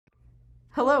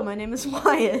Hello, my name is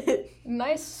Wyatt.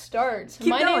 Nice start. Keep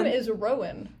My going. name is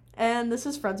Rowan. And this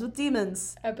is Friends with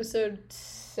Demons. Episode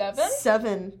 7?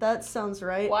 7. That sounds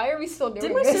right. Why are we still doing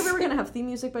Didn't we this? say we were going to have theme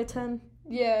music by 10?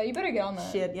 Yeah, you better get on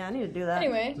that. Shit, yeah, I need to do that.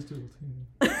 Anyway. Just do a little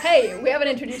team. Hey, we haven't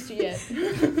introduced you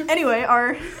yet. Anyway,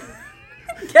 our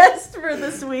guest for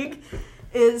this week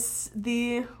is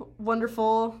the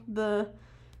wonderful, the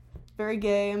very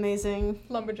gay, amazing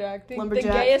Lumberjack. The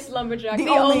Lumberjack. gayest lumberjack. The The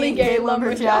only only gay gay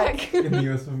lumberjack. lumberjack. In the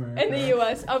U.S. of America. In the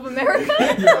U.S. of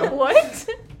America? Yeah. What?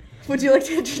 Would you like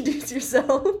to introduce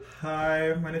yourself?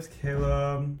 Hi, my name's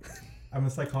Caleb. I'm a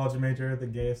psychology major, the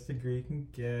gayest degree you can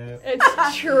get.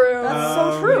 It's true. That's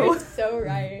so true. You're so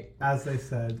right. As they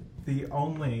said, the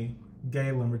only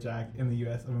gay lumberjack in the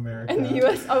U.S. of America. In the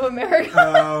U.S. of America.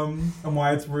 And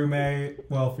Wyatt's roommate,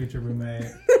 well, future roommate.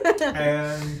 And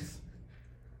I'm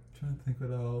trying to think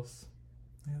what else.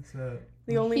 I think that's it.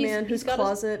 The only man He's whose got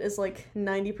closet is like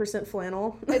 90%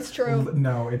 flannel. It's true.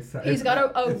 No, it's He's got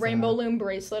a it's rainbow not. loom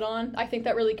bracelet on. I think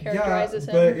that really characterizes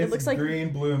Yeah, but him. it's looks like-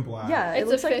 green, blue, and black. Yeah, it It's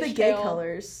looks a like the gay fishtail.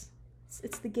 colors.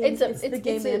 It's the gay. It's the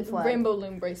gay man a flag. rainbow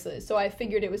loom bracelet, so I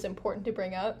figured it was important to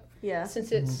bring up Yeah.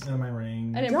 since it's And my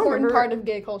ring. an Don't important remember- part of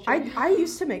gay culture. I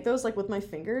used to make those like with my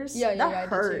fingers. yeah, that I did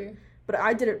hurt. too. But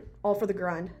I did it all for the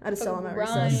grind. I had to For sell the them every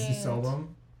grind. cent. Did you sell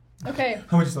them? Okay,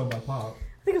 How much you sell by pop?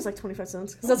 I think it was like 25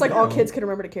 cents. Because that's like all Damn. kids could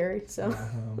remember to carry. So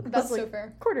that's like so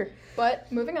fair. quarter.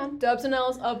 But moving on, Dubs and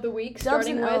L's of the week, Dubs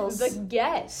starting and with Ls. the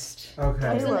guest. Okay.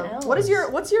 Dubs and Caleb, Ls.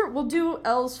 what's your we'll do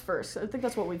L's first. I think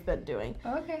that's what we've been doing.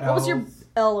 Okay. What was your Ls.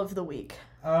 L of the week?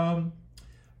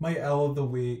 My L of the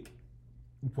week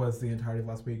was the entirety of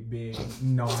last week being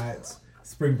not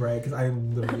spring break because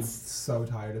I'm literally so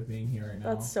tired of being here right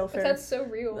now. That's so fair. That's so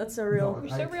real. That's so real.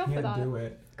 You're so real for I that. can't do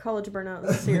it. College burnout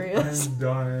is serious. I'm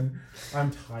done.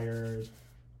 I'm tired.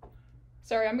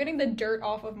 Sorry, I'm getting the dirt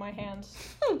off of my hands.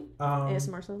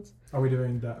 ASMR sounds. Are we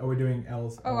doing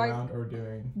L's all Oh, I- around or are we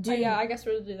doing? Yeah, I guess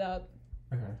we'll do that.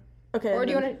 Okay. Okay. Or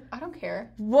do you then- want to? I don't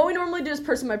care. What we normally do is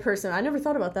person by person. I never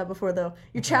thought about that before though.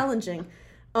 You're challenging.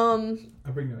 I'll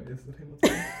bring noise to the table.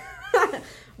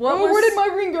 Where did my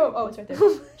ring go? Oh, it's right there.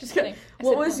 Just kidding.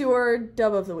 What was your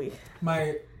dub of the week?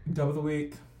 My dub of the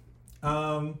week.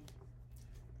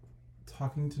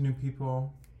 Talking to new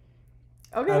people.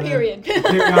 Okay. Period.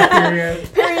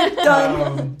 Period. Period.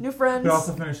 Done. New friends. But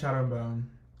also finished Shadow and Bone,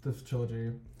 the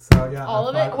trilogy. So yeah. All I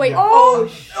of it? thought- Wait, yeah. oh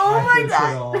I my finished it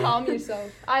god. all. Calm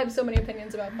yourself. I have so many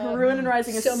opinions about that. Ruin and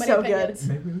Rising is so many so opinions. good.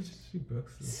 Maybe we should do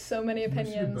books. So many Maybe we should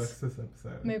do opinions. books this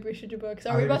episode. Maybe we should do books.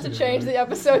 I Are we think we about to should do change books. the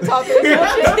episode topic? we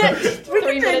can 3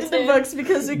 change minutes the in. books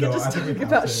because we can No, just I think we talk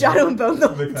have about to. Shadow and Bone the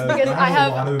whole Because time. Because I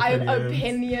have a lot of I have opinions.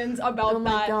 opinions about Oh my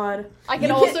that. god. I can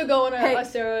You also can't- go on hey. a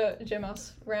Sarah J.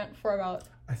 Maas rant for about.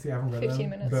 I see. I haven't read 15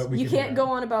 them, minutes. But we You can can't do go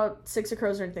that. on about Six of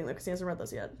Crows or anything though because he hasn't read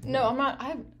those yet. No, I'm not. I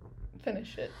haven't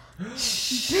finished it.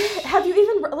 Have you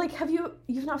even like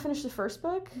you've not finished the first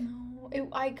book? No,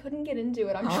 I couldn't get into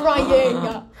it. I'm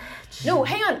trying. No,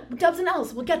 hang on. Dubs and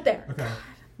L's. We'll get there. Okay.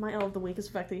 My L of the week is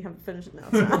the fact that you haven't finished it now.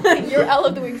 So. Your L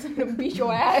of the week is gonna beat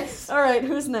your ass. All right,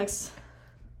 who's next?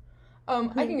 I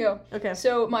can go. Okay.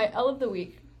 So my L of the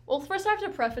week. Well, first I have to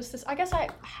preface this. I guess I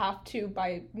have to,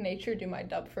 by nature, do my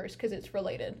dub first because it's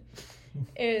related.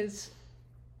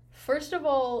 First of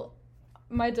all,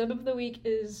 my dub of the week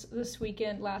is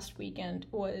last weekend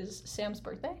was Sam's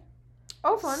birthday.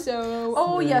 Oh, fun. So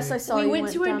Oh yes, I saw we you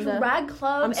went to a down drag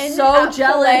club I'm in so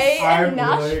jealous. I in really-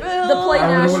 Nashville. The play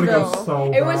I really want to go Nashville.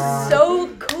 so It was bad. so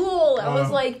cool. I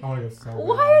was like, I want to go so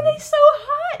why bad. are they so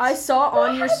hot? I saw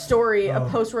on your What? story a Oh.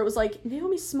 post where it was like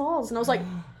Naomi Smalls, and I was like,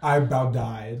 I about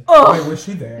died. Oh. Wait, was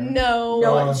she there? No.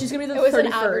 no, she's gonna be the It was 31st.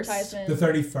 an advertisement. The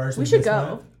 31st. We of should this go.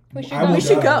 month? We should I go. will We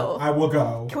should go. I will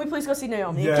go. Can we please go see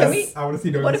Naomi? Yes, Can we- I want to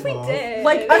see Naomi What if we Smalls. did?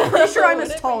 Like, I'm pretty sure I'm What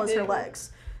as if tall we as her did?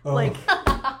 legs. Oh. Like,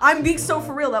 I'm being so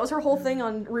for real. That was her whole thing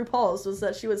on RuPaul's was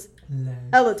that she was Legs.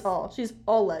 hella tall. She's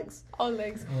all legs. All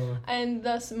legs. Oh. And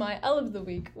thus, my L of the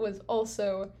week was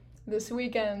also this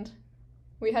weekend.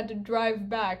 We had to drive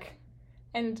back,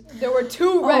 and there were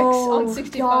 2 wrecks on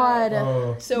 65. God.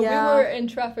 Oh. So Yeah. we were in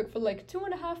traffic for like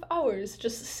 2.5 hours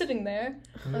just sitting there.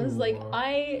 I was like, Ooh.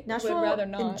 I Nashville, would rather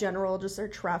in not. general, just their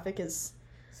traffic is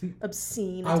See,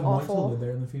 obscene. I It's want to awful. live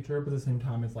there in the future, but at the same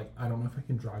time, it's like I don't know if I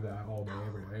can drive that all day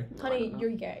every day. Honey, you're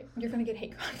gay. You're gonna get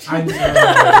hate crimes. I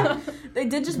know. They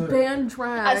did just But- ban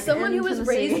drag. As someone in who was Tennessee.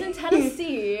 raised in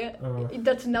Tennessee, Oh.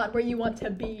 that's not where you want to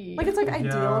be. Like, it's like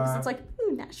ideal because Yeah. it's like,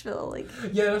 ooh, Nashville. Like,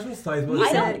 Yeah, that's just size, but We it's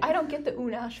said- like- I don't get the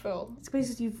ooh Nashville. it's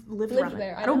because you've lived Lived around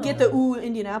there, it. I I don't know. get the ooh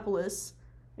Indianapolis.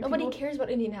 Like, Nobody people, cares about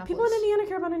Indianapolis. People in Indiana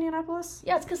care about Indianapolis.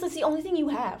 Yeah, it's because that's the only thing you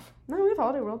have. No, we have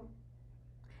Holiday World.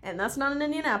 And that's not in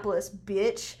Indianapolis,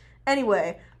 bitch.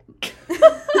 Anyway,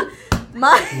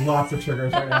 Lots of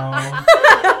triggers right now.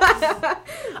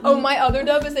 Oh, my other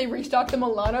dub is they restocked the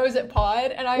Milanos at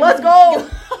Pod, and Let's go!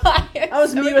 I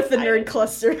was me with the nerd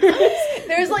cluster.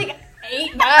 There's like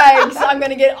 8 bags. I'm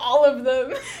gonna get all of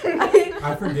them.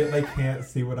 I forget they can't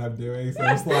see what I'm doing, so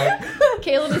it's like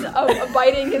Caleb is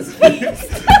biting his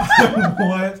face. I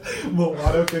want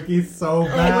Milano cookies so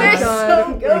bad. They're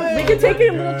so good. We could take Oh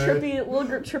a my little God. trippy,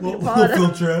 little trippy Little pod.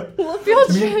 field trip. Little field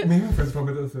trip. Me and my friends spoke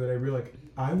about this the other day. We were like,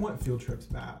 I want field trips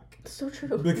back. So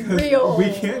true. Because Real.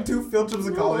 we can't do field trips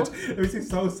in college. It makes me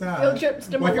so sad. Field trips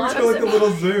to Why can't we Milano. just go like the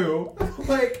little zoo?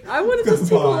 Like, I want to come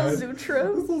just take a on. little zoo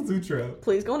trip. This little zoo trip.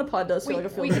 Please, going to pod does feel We,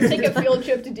 like a we field can trip. take a field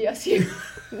trip to DSU.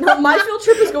 No, my field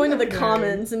trip is going to the Okay.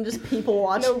 commons and just people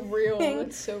watching. No, real.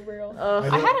 It's so real. Ugh.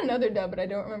 I had another dub, but I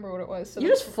don't remember what it was. So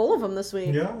You're just full of them this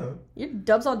week. Yeah. You're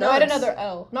dubs on No, dubs. I had another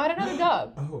L. No, I had another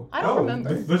dub. Oh. I don't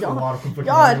remember. There's a God. lot of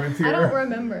conflicting God. arguments here. I don't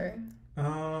remember.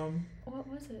 Um, What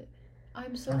was it?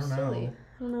 I'm so I don't silly. know.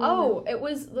 I don't know. Oh, it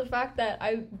was the fact that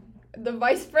the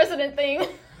vice president thing.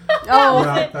 Oh,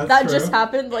 Yeah, that's that true. just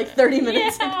happened like 30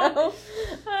 minutes Yeah. ago.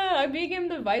 I became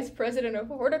the vice president of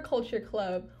Horticulture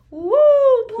Club. Woo!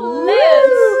 Woo!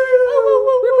 Plants!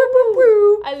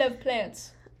 Woo! I love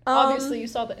plants. Obviously, you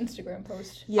saw the Instagram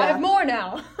post. yeah. I have more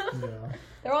now. Yeah.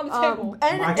 They're on the table.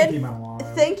 I can keep mine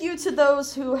alive. Thank you to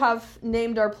those who have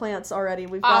named our plants already.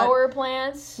 We've got Our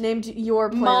plants. named your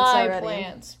plants My already.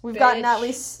 plants. We've bitch. gotten at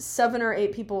least 7 or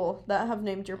 8 people that have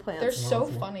named your plants. They're so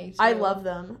Awesome. funny. Too. I love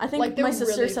them. I think Like, they're my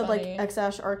sister really said funny. like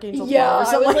X-Ash Archangel Yeah, Flower or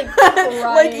I something was, like like, that.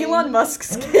 Like crying. Elon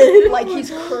Musk's kid. Like he's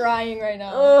crying right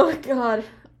now. Oh god.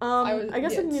 I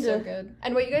guess I it's need so to. good.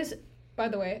 And what you guys, by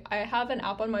the way, I have an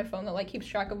app on my phone that like keeps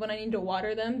track of when I need to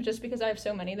water them, just because I have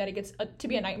so many that it gets to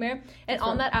be a nightmare. And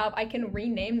on that app, I can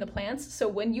rename the plants. So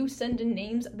when you send in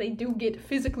names, they do get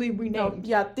physically No, renamed.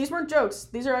 yeah, these weren't jokes.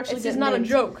 These are actually This is getting not named. a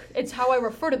joke. It's how I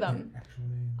refer to them. Actually,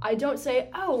 I don't say,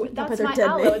 oh, that's they're my dead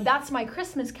aloe, names. that's my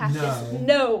Christmas cactus. No.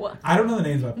 No, I don't know the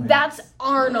names of my plants. that's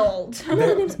Arnold. I don't know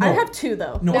the names. I No. have 2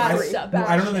 though. No, I, That's no,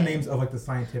 I don't know the Sebastian. names of like the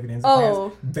scientific names Oh.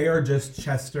 of plants. They are just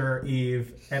Chester,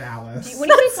 Eve, and Alice. When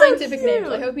you say That's so scientific names,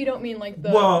 cute. I hope you don't mean like the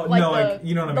Well, like no, the, like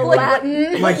you know what I the mean. like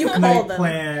Latin. like you call snake them.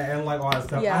 plant and like all that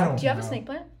stuff. Yeah. I don't Do you have a know. snake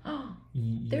plant?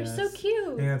 They're Yes. so I think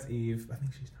cute. that's Eve. I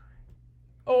think she's 9.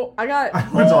 Oh, I got I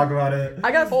want to talk about it.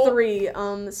 I got Oh. 3.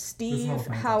 This Steve, whole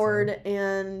thing's Howard,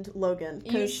 and Logan.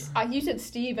 you, 'Cause- you said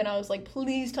Steve, and I was like,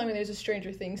 please tell me there's a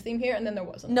Stranger Things theme here, and then there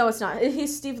wasn't. No, it's not.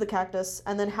 He's Steve the cactus,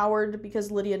 and then Howard because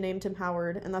Lydia named him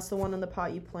Howard, and that's the one in the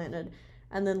pot you planted.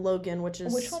 And then Logan, which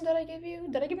is Which one did I give you?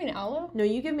 Did I give you an aloe? No,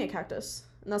 you give me a cactus,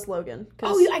 and that's Logan.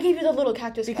 Oh, I gave you the little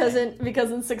cactus. because guy.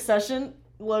 in Succession,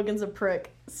 Logan's a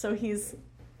prick, so he's.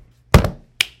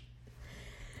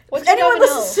 What's If your anyone, dub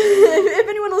and listens, L? if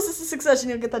anyone listens to Succession,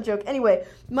 you'll get that joke. Anyway,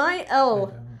 my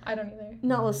L I don't either.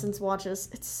 not listens, watches.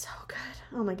 It's so good.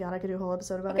 Oh my god, I could do a whole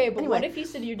episode about Okay, it. but Anyway, what if you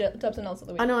said your dubs and L's of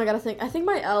the week? I know I gotta think. I think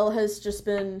my L has just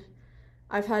been,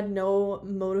 I've had no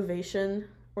motivation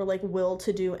or like will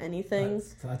to do anything.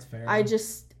 That's fair.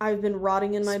 I've been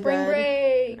rotting in my Spring bed.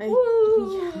 break. I-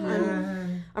 Woo! yeah,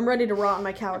 I'm ready to rot on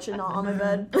my couch and not on my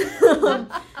bed.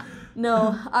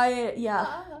 No,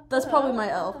 that's probably my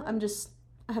L.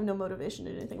 I have no motivation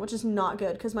to do anything, which is not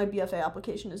good because my BFA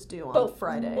application is due on But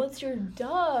Friday. What's your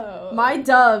dub? My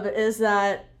dub is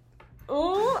that,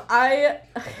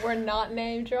 We're not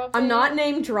name dropping. I'm not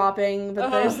name dropping,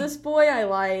 but there's this boy I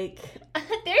like.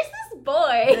 There's this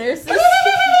boy. There's this.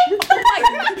 Oh my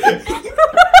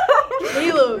god.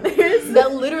 Caleb,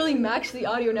 that literally matched the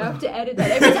audio. Now I have to edit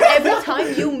that. Every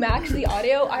time you match the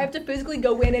audio, I have to physically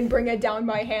go in and bring it down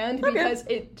by hand because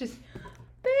it just.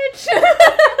 Bitch!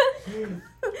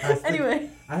 Anyway.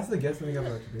 As the guest, I think I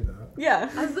have to do that. Yeah.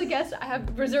 As the guest, I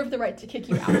have reserved the right to kick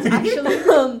you out,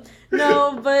 actually.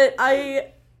 No, but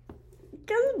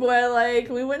guess boy,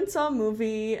 we went and saw a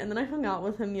movie, and then I hung out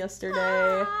with him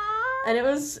yesterday, and it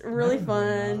was really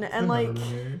fun, and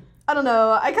I don't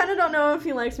know, I kind of don't know if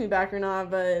he likes me back or not,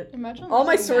 but Imagine all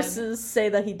my liking sources say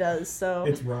that he does, so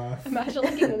It's rough. men. Imagine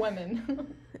liking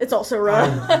women. it's also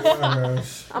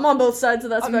rough. I'm on both sides of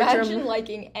that Imagine spectrum.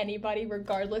 liking anybody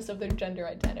regardless of their gender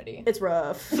identity. It's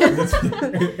rough.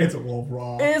 It's a little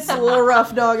rough. It's a little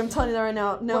rough, dog. I'm telling you that right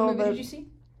now. No, what movie but did you see?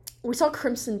 we saw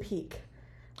Crimson Peak,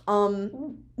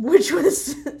 which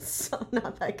was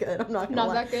not that good. I'm not gonna Not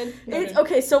lie. that good? It's Noted.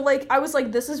 okay, so I was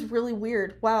like, this is really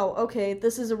weird. Wow, okay,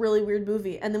 this is a really weird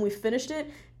movie. And then we finished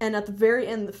it, and at the very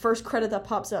end, the first credit that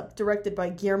pops up, directed by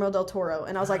Guillermo del Toro.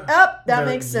 And I was like, that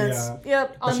makes sense. Yeah.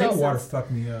 Yep, The that shape makes of water sense.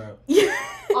 fucked me up. Yeah,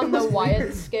 On it the was Wyatt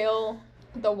weird. scale,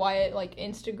 the Wyatt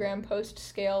Instagram post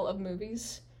scale of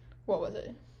movies, what was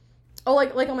it? Oh,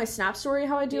 like on my Snap story,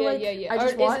 how I do, yeah. I Or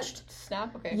just is watched? it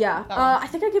Snap? Okay. Yeah. that one. I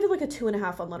think I gave it like a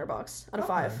 2.5 on Letterboxd out of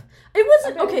 5. Okay. It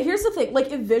wasn't Okay. okay. Here's the thing.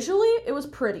 Like, visually, it was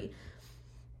pretty.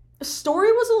 The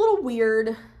story was a little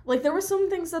weird. Like, there were some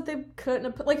things that they couldn't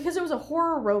have put, like, because it was a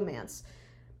horror romance.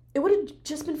 It would have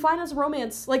just been fine as a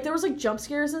romance. Like, there was like jump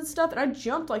scares and stuff, and I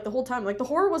jumped like the whole time. Like, the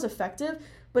horror was effective,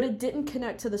 but it didn't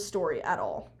connect to the story at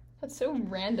all. That's so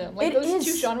random. Like, It those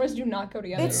two is. genres do not go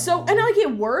together. It's so, and like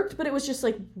it worked, but it was just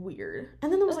like weird.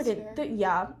 And then there was That's like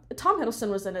Tom Hiddleston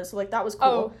was in it, so like that was cool.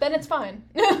 Oh, then it's fine.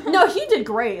 No, he did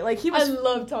great. Like he I was,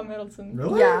 love Tom Hiddleston.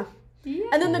 Really? yeah. Yeah.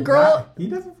 And then the girl, He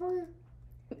does it for you?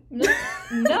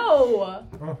 No.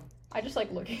 Oh. I just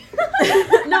like looking.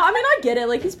 no, I mean I get it.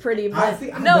 Like he's pretty, but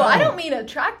No, I don't mean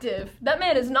attractive. That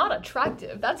man is not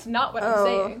attractive. That's not what I'm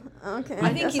saying. Okay. I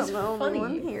think guess he's I'm the only funny.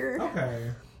 one here.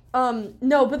 Okay.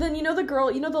 No, but then the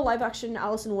girl, the live action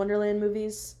Alice in Wonderland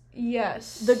movies.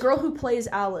 Yes. The girl who plays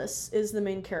Alice is the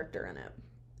main character in it,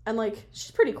 and like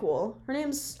she's pretty cool. Her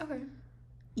name's Okay.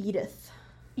 Edith.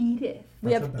 Edith.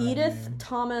 We That's have a bad Edith, name.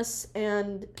 Thomas,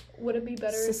 and Would it be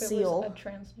better if it Cecile. was a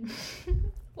trans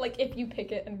name? Like if you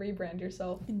pick it and rebrand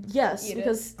yourself. yes, Edith.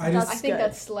 because I that's I think good.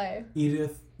 that's slay.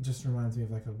 Edith just reminds me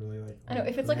of like a really like. I know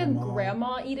if it's like a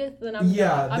grandma Edith, then I'm Yeah,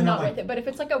 not, then I'm not I'm with like- it. But if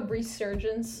it's like a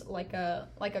resurgence, like a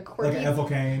quirky, like an Ethel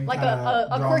Cain, like kinda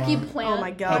a drama. quirky plant. Oh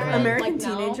my god, Okay. American like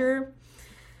now. Teenager.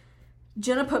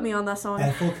 Jenna put me on that song.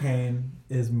 Ethel Cain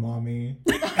is mommy.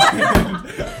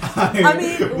 I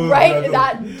mean, Write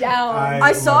that down.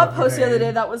 I saw a love post the other Cain.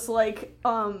 day that was like,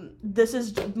 this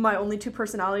is my only two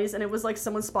personalities, and it was like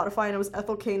someone's Spotify, and it was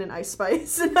Ethel Cain and Ice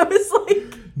Spice, and I was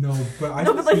like, No, but I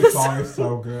No, think but, like, the the song song- is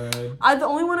so good.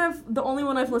 the only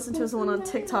one I've listened to is the one on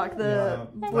TikTok, the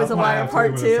Yeah, Boys that's a why I Liar have to,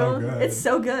 Part but 2. it's so good. It's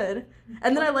so good.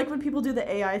 And then I like when people do the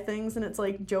AI things, and it's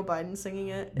like Joe Biden singing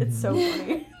it. It's so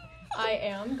funny. I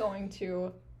am going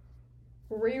to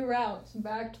reroute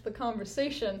back to the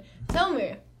conversation. Tell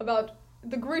me about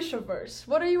the Grishaverse.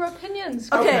 What are your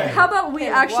opinions? Okay, Okay. how about we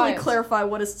Caleb actually Wyatt. clarify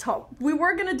what is top? We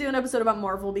were gonna do an episode about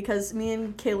Marvel because me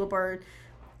and Caleb are,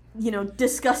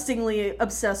 disgustingly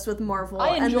obsessed with Marvel.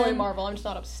 I and enjoy then- Marvel. I'm just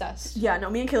not obsessed. Yeah, no,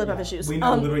 me and Caleb have issues. We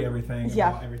know literally everything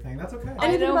yeah. about everything. That's okay. I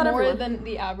Anything know about more everyone. than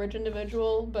the average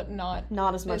individual, but not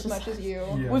Not as much as you.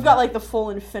 Yeah. We've got like the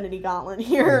full Infinity Gauntlet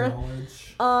here.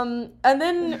 Knowledge. And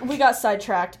then we got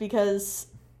sidetracked because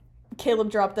Caleb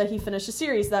dropped that he finished a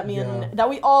series that that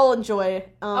we all enjoy.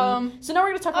 So now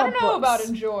we're gonna talk I about don't know books. about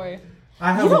enjoy.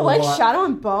 I have You don't a like lot- Shadow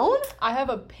and Bone? I have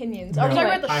opinions. No. Are we talking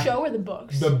about the I- show or the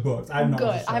books? the books. I've not Good.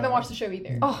 watched the I haven't show. watched the show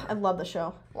either. Oh, I love the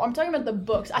show. Well, I'm talking about the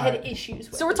books. I had I-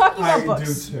 issues with. So we're talking about I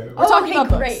books. do too. We're talking okay, about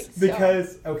books. great.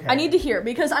 Because okay. I need to hear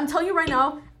because I'm telling you right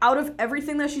now, out of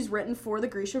everything that she's written for the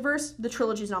Grishaverse, the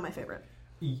trilogy's not my favorite.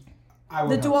 I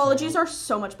would The hope duologies so. are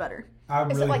so much better. I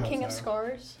Is really it like hope King of so.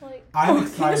 Scars? Like I'm King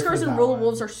excited of Scars for and that Rule of one.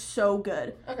 Wolves are so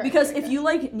good. Okay, Because okay, if okay. you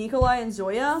like Nikolai and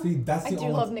Zoya, See, that's I the do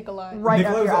only. love Nikolai. right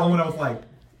Nikolai up was your the only alley. one I was like.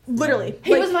 Literally.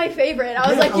 He like, was my favorite. I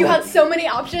was Yeah, like, you oh. had so many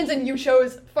options and you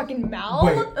chose fucking Mal.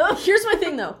 Wait. Here's my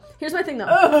thing though.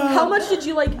 How much did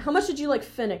you like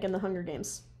Finnick in the Hunger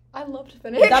Games? I loved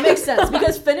Finnick. That makes sense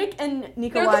because Finnick and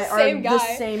Nikolai are same the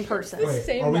guy. same person. The Wait,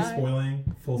 same are we guy.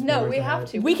 spoiling? Full No, spoilers we have ahead?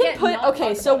 to. We can can't put not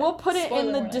talk so about we'll put it Spoiler in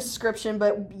the warning. description,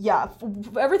 but yeah,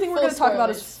 everything we're Full going to talk about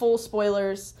is spoilers. full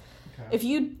spoilers. Okay. If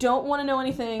you don't want to know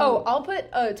anything, Oh, I'll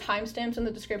put timestamps in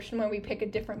the description when we pick a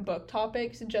different book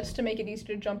topics, just to make it easy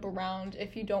to jump around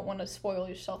if you don't want to spoil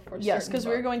yourself for a yes, certain because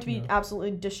we're book. going to be Yeah.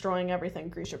 absolutely destroying everything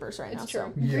Grishaverse right now. It's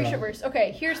true. So. Yeah. Grishaverse.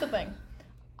 Okay, here's the thing.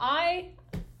 I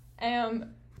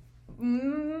am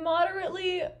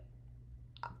moderately...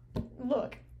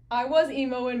 Look, I was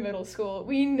emo in middle school.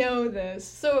 We know this.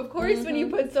 So, of course, when you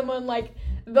put someone like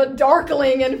the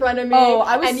Darkling in front of me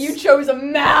and you chose a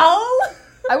Mal...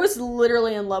 I was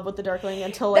literally in love with the Darkling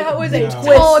until like that was Yeah. a Twist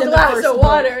tall in the glass first of book.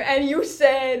 water, and you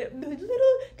said, the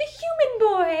human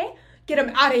boy, get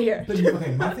him out of here. But,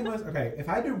 okay, my thing was if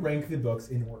I had to rank the books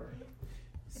in order,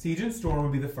 Siege and Storm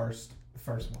would be the first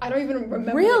one. I don't even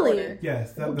remember Really? the order.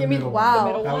 Yes, that, the Give me middle wow. one. The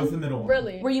middle That one? was the middle one.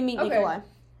 Really? where you meet Okay. Nikolai.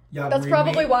 Yeah, That's we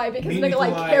probably meet- why, because meet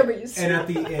Nikolai carries. And at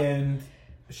the end,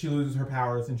 she loses her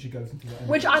powers and she goes into the end.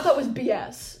 Which I thought was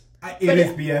BS. It but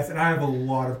is BS, and I have a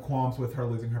lot of qualms with her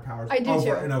losing her powers I do over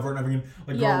too. and over and over again.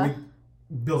 Like, Yeah. girl,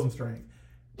 we build some strength.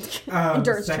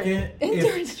 Endurance training.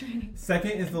 Endurance training.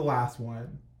 Second is the last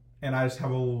one, and I just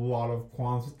have a lot of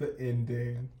qualms with the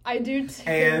ending I do too.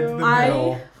 and the I-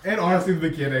 middle, and honestly the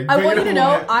beginning. I But want you to know,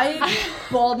 what? I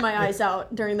bawled my eyes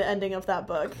out during the ending of that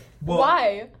book. Well,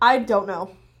 Why? I don't know.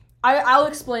 I'll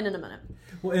explain in a minute.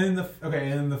 Well, and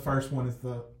then the first one is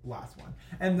the last one,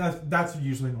 and that's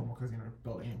usually normal because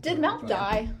building. Did Mal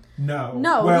die? No.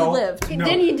 No, well, he lived. No.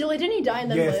 Didn't he die and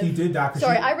then live? Yes, he did die.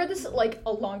 Sorry, I read this like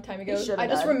a long time ago. I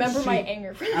just remember my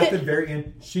anger from At the it. very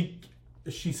end,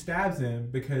 she stabs him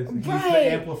because he's the Right.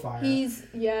 amplifier. Yes.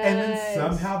 And then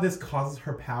somehow this causes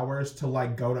her powers to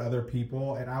like go to other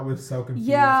people, and I was so confused.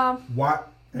 Yeah. What?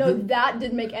 No, that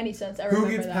didn't make any sense. I Who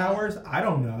remember gets that. powers? I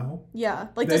don't know. Yeah,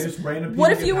 like They this. just random What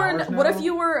people if you get were? powers What now? if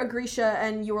you were a Grisha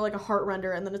and you were like a heart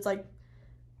render, and then it's like,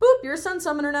 boop, you're a sun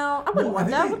summoner now. I wouldn't want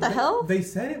that. What the hell? They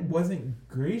said it wasn't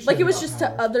Grisha. Like it was that just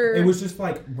got to powers. other. It was just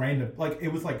like random. Like it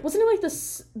was like. Wasn't it like the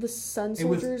sun It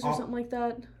was soldiers or something like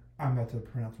that? I'm about to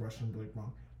pronounce Russian really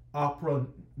wrong.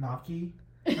 Opranaki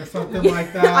or something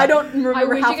like that. I don't remember I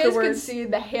wish half you the guys could words. see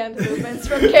the hand movements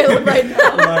from Caleb right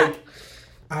now. Like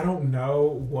I don't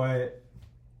know what.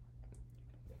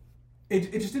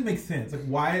 It just didn't make sense. Like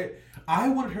why? I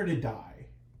wanted her to die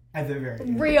at the very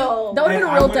end. Real. That would have been And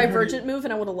a I real wanted her to- Divergent move,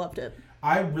 and I would have loved it.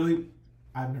 I've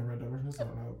never read Divergent, so I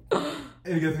don't know.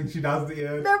 I guess think she dies at the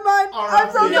end. Never mind.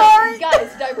 I'm so No, sorry.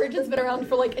 guys, Divergent's been around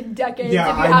for like decades.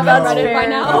 Yeah, if you I haven't know. read it by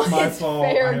now, That's my it's fault.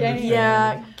 fair I game. understand.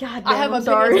 Yeah. God damn. I have I'm opinions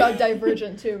sorry. about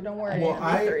Divergent too. Don't worry.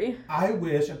 Well, three. I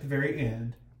wish at the very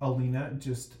end, Alina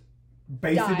just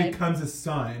basically Died. becomes a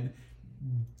sun,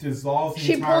 dissolves the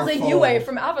She entire pulls a soul. Yue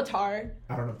from Avatar.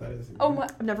 I don't know if that is. Oh my!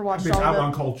 I've never watched Bitch, all I'm of it.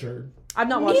 uncultured. I've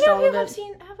not watched Neither all of you of have it.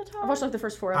 seen Avatar. I've watched like the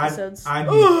first 4 episodes. I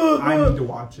need to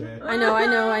watch it. I know.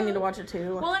 I need to watch it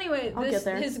too. Well, anyway, I'll get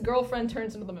there. his girlfriend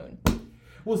turns into the moon.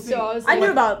 Well, see, So I was I knew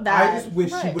like, about that. I just wish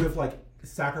she Right. would have like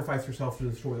sacrificed herself to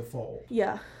destroy the fold.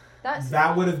 Yeah.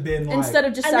 That would have been like Instead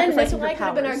of just and then sacrificing Nikolai her could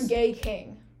have been our powers. gay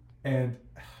king. And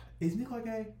is Nikolai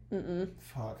gay? Mm-mm.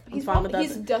 Fuck. I'm fine with that.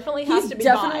 He's definitely has He's to be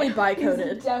definitely bi.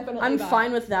 bi-coded. He's definitely I'm bi.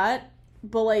 fine with that,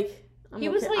 but like, He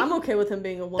was like- I'm okay with him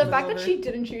being a woman. The fact that lover. she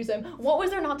didn't choose him, what was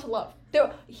there not to love?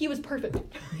 He was perfect.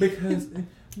 Because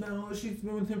no, she's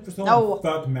been with him for so No. long.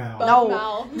 Fuck Mal. Fuck No.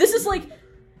 Mal. This is like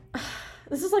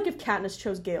if Katniss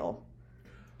chose Gale,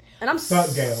 and I'm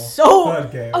Fuck Gale. so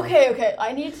Fuck Gale. Okay.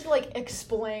 I need to like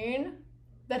explain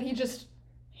that he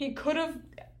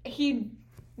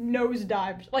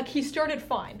nosedived. Like he started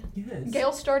fine. Yes.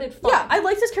 Gale started fine. yeah. I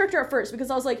liked his character at first because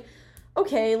I was like,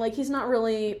 okay, like he's not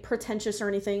really pretentious or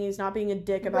anything. He's not being a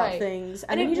dick about Right. things,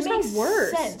 and then it he just makes got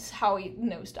worse. sense how he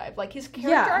nosedived. Like his character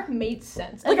Yeah. arc made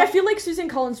sense. Like And I feel like Suzanne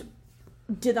Collins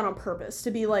did that on purpose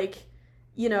to be like,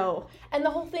 you know, And the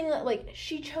whole thing that, like,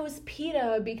 she chose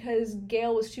PETA because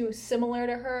Gale was too similar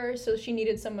to her, so she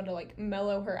needed someone to, like,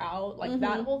 mellow her out. Like,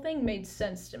 that whole thing made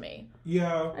sense to me.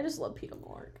 Yeah, I just love Peter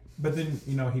Mork. but then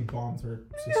he bombs her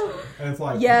sister, and it's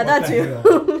like Yeah, what that the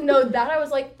hell? too. No, that I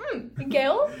was like,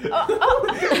 Gale? What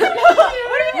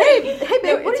do you mean? Hey,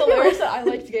 babe, No, what it's are you hilarious doing? that I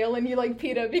liked Gale and you like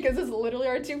PETA because it's literally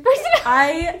our two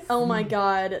personalities. Oh my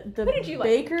god, the Who did you like,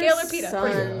 baker's Gale or Peeta?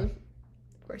 son.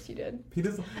 Of course you did.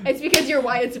 Peter's. It's because you're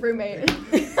Wyatt's roommate.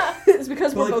 It's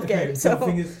because we're But, both gay. okay, So the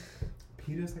thing is,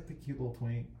 Peter's like the cute little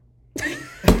twink,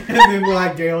 and then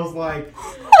like Gail's like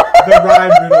the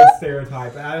Ryan Reynolds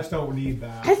stereotype. And I just don't need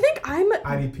that. I think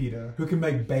I need Peter, who can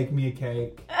bake me a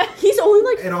cake. he's only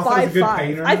like And also is a good 5'5".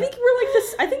 painter. I think we're like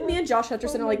this. I think me and Josh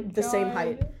Hutcherson Oh are like my the same God.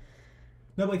 height.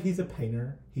 No, like he's a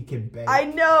painter. He can bake. I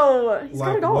know. He's got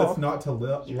like it all. what's not to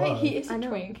love? You're right, he is I a know.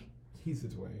 twink. He's a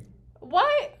twink.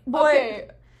 What? But- Okay.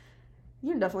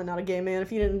 You're definitely not a gay man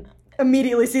if you didn't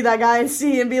immediately see that guy and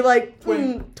see and be like,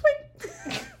 Twink.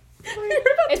 twink.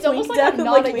 It's almost like Death I'm and,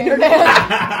 not like, a gay Leonardo.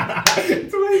 man.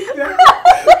 Twink Death.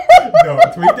 No,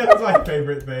 Twink Death is my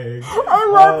favorite thing. I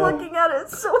love looking at it.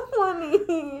 It's so funny.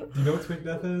 Do you know what Twink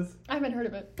Death is? I haven't heard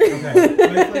of it. Okay,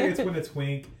 basically it's when a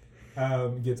twink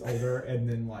gets older and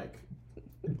then like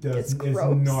It's is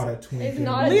gross. not a twink. It's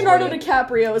not a anymore. Leonardo twink.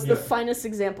 DiCaprio is the Yeah. finest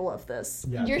example of this.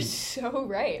 Yeah, You're twink- so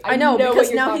right. I know what because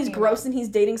you're now he's talking gross about. and he's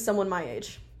dating someone my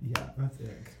age. yeah, that's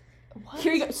it. What?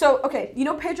 Here you go. So, okay, you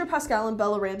know Pedro Pascal and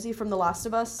Bella Ramsey from The Last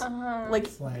of Us? Like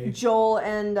Slay. Joel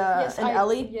and Yes,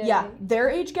 Ellie? yeah. Yeah. Their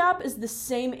age gap is the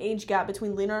same age gap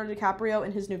between Leonardo DiCaprio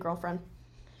and his new girlfriend.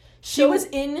 She So- was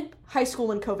in high school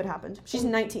when COVID happened. She's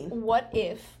 19. What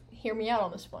if, hear me out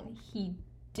on this one, he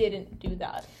didn't do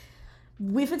that?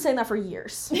 We've been saying that for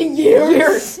years.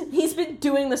 Years. He's been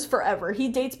doing this forever. He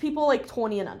dates people like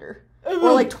 20 and under.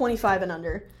 Or like 25 and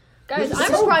under. Guys, This is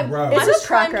I'm so a prime. gross. It's I'm his a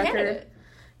prime track record. candidate.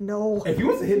 No. If he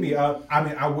wants to hit me up, I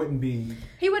mean, I wouldn't be.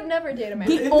 He would never date a man.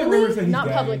 The If only- the rumors say he's Not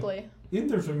gay, publicly. If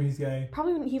there's rumors he's gay,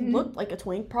 Probably when he looked like a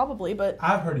twink, probably, but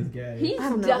I've heard he's gay. He's I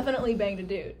don't know. definitely banged a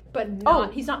dude, but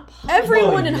not. He's not.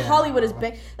 everyone Well, in yeah. Hollywood is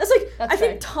bang. That's like, That's I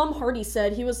think fair. Tom Hardy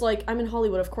said, he was like, I'm in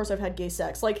Hollywood, of course I've had gay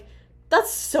sex. Like,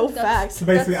 that's so That's- facts. So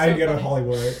basically, That's I didn't so get to funny.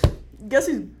 Hollywood. Guess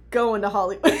who's going to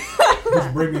Hollywood.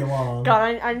 Just bring me along.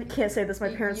 God, I can't say this. My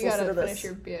parents listen to You gotta this. finish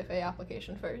your BFA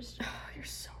application first. You're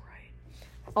so right.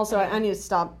 Also, I need to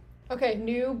stop. Okay,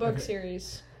 new book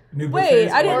series. New book Wait,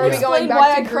 series, I or- didn't Or are we explain going back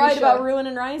why I to cried Grisha? about Ruin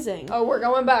and Rising. Oh, we're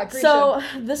going back. Grisha. So,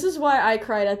 this is why I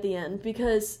cried at the end,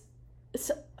 because...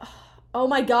 oh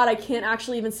my god, I can't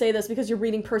actually even say this because you're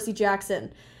reading Percy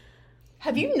Jackson.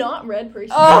 have you not read Percy?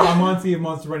 No, I'm on Sea of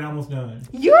Monsters right now, almost done.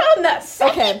 You're on that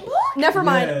second Okay, book? never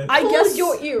mind. Yes. I Close guess...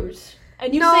 your ears.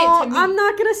 And you no, say it to me. I'm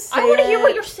not gonna say I want to hear it.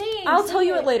 what you're saying. I'll Say tell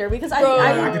you it later, because Bro.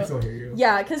 I can still hear you.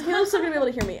 Yeah, because Caleb's still gonna be able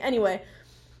to hear me. Anyway,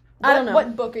 I don't know.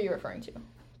 What book are you referring to?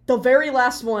 The very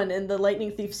last one in the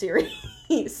Lightning Thief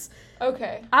series.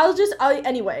 Okay.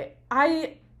 Anyway,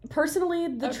 I personally,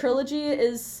 the Okay. trilogy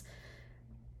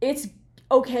it's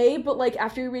okay, but like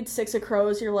after you read Six of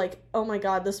Crows, you're like, oh my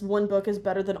god, this one book is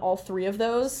better than all three of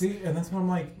those. See, and that's why I'm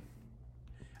like...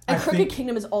 And I Crooked think-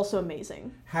 Kingdom is also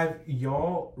amazing. Have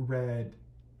y'all read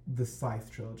the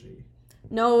Scythe trilogy?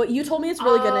 No, you told me it's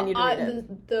really good and I need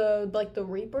to read it. The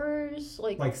Reapers,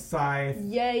 Like Scythe,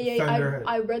 yeah. Thunder-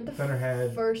 I read the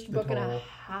Thunderhead, first the book and a Toll.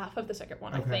 half of the second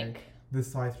one, I Okay. think. the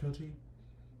Scythe trilogy,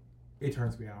 it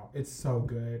turns me out. It's so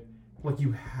good. Like,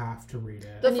 you have to read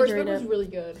it. The need first to read book was it. really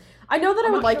good. I know that I'm I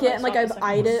would not like sure it, if and I like saw the I've second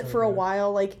eyed one. it So for a good.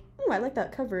 while. Like, I like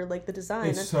that cover, like the design.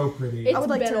 It's so pretty. It's I would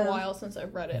like been to- a while since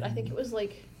I've read it. I think it was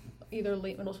like either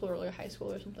late middle school or like high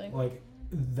school or something. Like,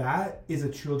 that is a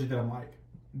trilogy that I'm like,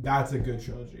 that's a good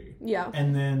trilogy. Yeah.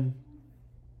 And then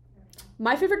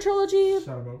My favorite trilogy,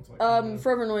 Shadow Bones, like,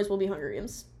 Forever Noise will be Hunger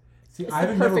Games. see, it's I've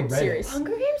the never perfect read series. it.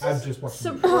 Hunger Games I've is just watched the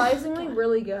movie. surprisingly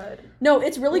really good. No,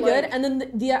 it's really good, Like- and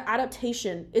then the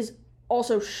adaptation is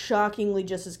also shockingly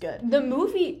just as good. The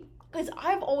movie, because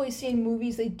I've always seen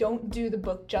movies, they don't do the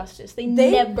book justice. They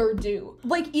They- never do.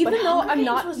 Like, even But though Hunger I'm Games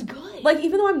not was good. like,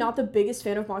 even though I'm not the biggest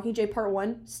fan of Mockingjay Part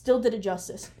 1, still did it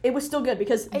justice. It was still good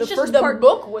because it's the just first the part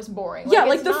book was boring. yeah,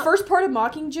 like it's the not- first part of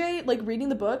Mockingjay, like reading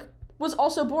the book was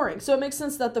also boring. So it makes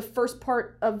sense that the first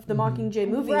part of the Mockingjay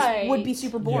movies Right. would be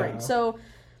super boring. Yeah. So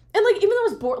and like even though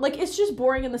it's boring, like it's just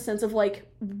boring in the sense of like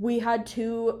we had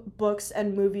two books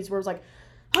and movies where it was like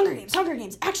Hunger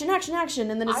Games, action,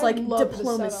 and then it's I like love the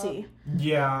diplomacy.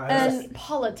 Yeah. And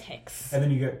politics. And then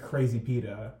you get Crazy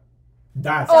PETA.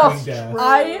 That's Oh, King Death.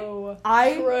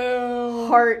 I True.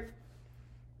 heart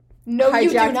No, you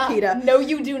do hijacked not. PETA. No,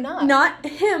 you do not. not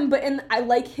him, but I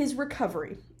like his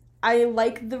recovery. I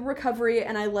like the recovery,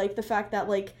 and I like the fact that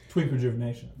like Twink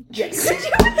Rejuvenation. yes. Twink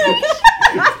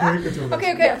Rejuvenation.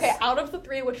 Okay. Yes. Out of the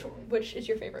three, which is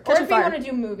your favorite? Catching or if you Fire. want to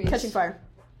do movies. Catching Fire.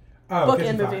 Oh, Book Catching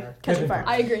and movie. Fire. Catching Fire.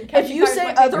 I agree. If Catching you Fire is say my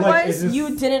favorite. otherwise, Like, is this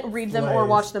you didn't read them or Blaze?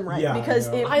 watch them right Yeah, because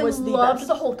no. it I was the loved best.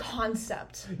 the whole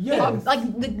concept. Yes.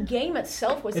 Like the game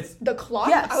itself was It's- the clock.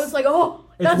 Yes. I was like, oh,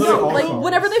 It's that's literally so all Like songs.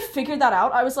 whenever they figured that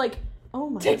out, I was like, oh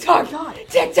my TikTok. god.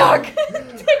 TikTok.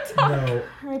 TikTok. No,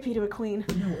 R.I.P. to a queen.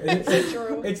 it's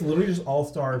True. it's literally just all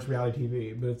stars reality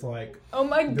TV, but it's like, Oh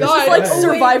my This god. is Like Yeah.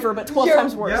 Survivor, but 12 You're-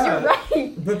 times worse. Yeah. You're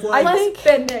right. but it's like, I Let's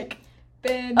think- Penick.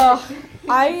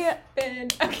 I Ben.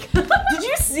 did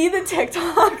you see the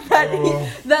TikTok that Oh.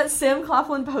 that Sam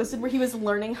Claflin posted where he was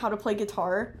learning how to play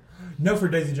guitar? no for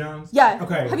Daisy Jones. Yeah.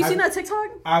 Okay. Have you seen that TikTok?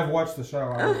 I've watched the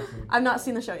show. I've not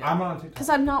seen the show yet. I'm on TikTok. Because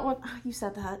I'm not what you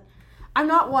said that. I'm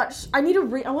not watch. I need to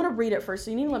read. I want to read it first. So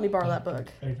you need to let me borrow that book.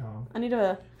 Anytime. I need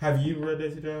to. Have you read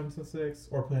Daisy Jones and the Six,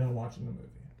 or plan on watching the movie,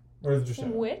 or is it just a show?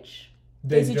 Which?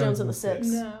 Daisy Jones and the Six.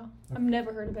 No. I've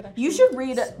never heard of it actually. You should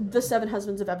read The Seven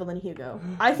Husbands of Evelyn Hugo.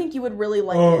 I think you would really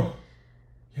like it. Oh.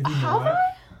 Have you Have not?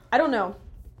 I don't know.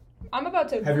 I'm about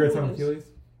to. Have you read Google Son of this. Achilles?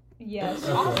 Yes,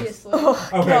 Okay. obviously. Oh,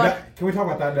 Okay, God. can we talk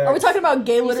about that next? Are we talking about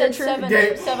gay You said literature? seven.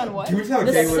 Gay- Seven what? Can we just have a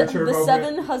The, gay se- literature the moment?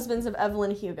 Seven Husbands of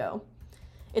Evelyn Hugo.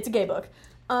 It's a gay book.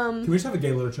 Can we just have a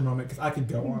gay literature moment? Because I could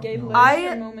go on. Gay and on. literature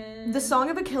I- moment. The Song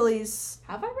of Achilles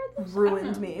Have I read this?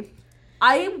 ruined me.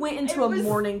 I went into It a was-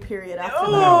 mourning period after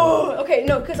that. Oh, okay,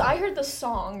 no, because I heard the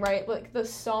song, right? Like the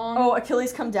song. Oh,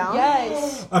 Achilles come down?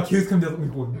 yes. Accused come down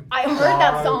with me. I heard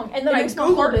that song, and then It I makes my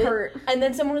heart googled it, hurt. and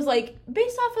then someone was like,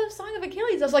 "Based off of Song of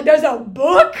Achilles." I was like, "There's a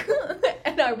book,"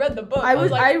 and I read the book. I was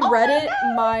like, "Oh read my it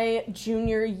God." my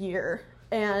junior year,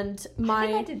 and I think I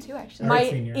my did too, actually. My- my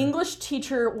senior. English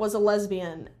teacher was a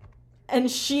lesbian, and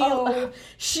she Oh.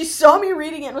 she saw me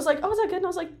reading it and was like, "Oh, is that good?" And I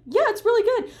was like, "Yeah, it's really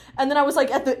good." And then I was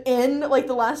like at the end, like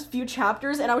the last few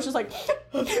chapters, and I was just like,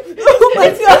 "Oh my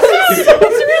god, it's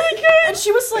really good!" And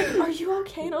she was like, "Are you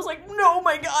okay?" And I was like, "No,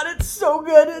 my god, it's so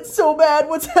good. It's so bad.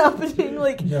 What's happening?"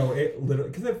 Like No, it literally.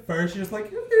 Because at first you're just like,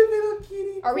 you're a little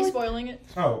kitty. Are we boy." spoiling it?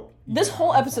 Oh. this yeah,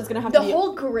 whole I'm episode's sorry. gonna have The to be.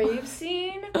 whole grave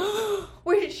scene.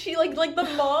 where she like the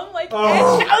mom like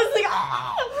Oh. and I was like,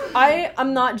 ah.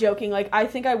 I'm not joking. Like, I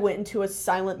think I went into a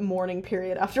silent mourning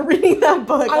period after reading that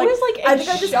book. I was like, I in think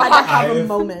I just shock. had to have a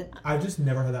moment. I've just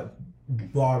never had that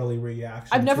bodily reaction.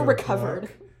 I've never to a recovered.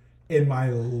 book in my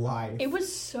life. It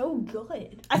was so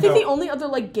good. I think No. the only other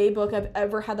like gay book I've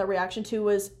ever had that reaction to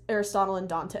was Aristotle and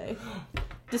Dante.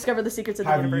 Discover the Secrets of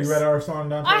the Have Universe. you read Aristotle and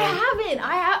Dante? I haven't.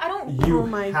 I don't. You Oh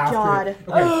my have God.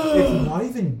 To. Okay, it's not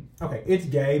even. Okay, it's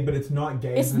gay, but it's not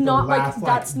gay. It's the not last, like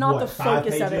that's not the 5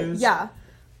 focus of it. pages? Yeah.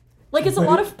 Like, it's a But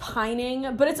lot it- of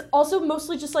pining, but it's also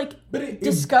mostly just like But it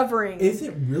discovering. Is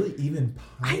it really even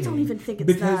pining? I don't even think it's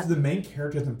because that. the main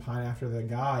character doesn't pine after the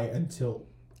guy until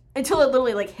Until it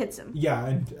literally like hits him. yeah,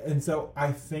 and so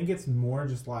I think it's more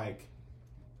just like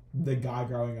the guy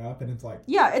growing up, and it's like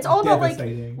Yeah, it's all about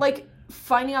devastating. like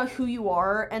finding out who you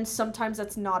are, and sometimes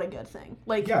that's not a good thing.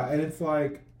 Like, yeah, and it's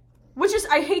like which is,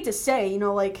 I hate to say, you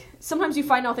know, like, sometimes you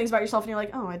find out things about yourself and you're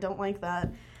like, oh, I don't like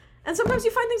that. And sometimes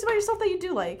you find things about yourself that you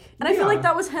do like. And I feel Yeah. like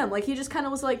that was him. Like, he just kind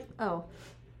of was like, oh,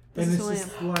 this and is it's who I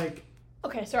just am. like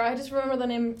Okay, sorry. I just remember the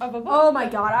name of a book. Oh my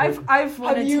god, I've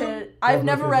wanted you- to. I've What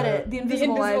never book read is it. The The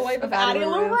Invisible, Life of Addie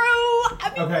LaRue.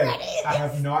 Have you okay, read it? I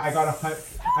have not. I got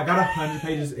 100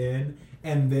 pages in,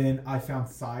 and then I found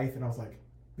Scythe, and I was like,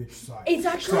 bitch, Scythe. It's So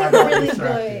actually I got really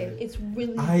distracted. good. It's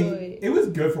really good. It was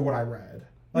good for what I read.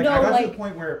 Like No, I got to like- the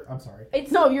point where I'm sorry. It's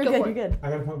No, you're go good. for You're it. good. I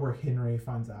got to the point where Henry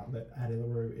finds out that Addie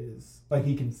LaRue is like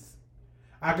he can.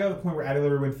 I got to the point where Addie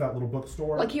LaRue went to that little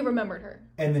bookstore, Like he remembered her.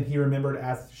 and then he remembered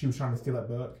as she was trying to steal that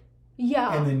book,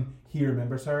 Yeah. and then he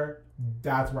remembers her.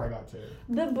 That's where I got to.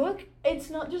 The book, it's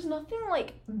not just nothing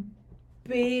like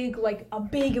big, like a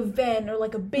big event or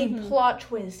like a big Mhm. plot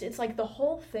twist. It's like the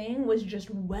whole thing was just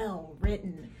well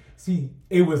written. See,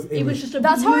 it was Just a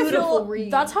That's how I beautiful feel.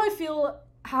 read. That's how I feel.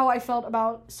 How I felt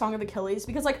about Song of Achilles,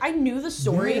 because like I knew the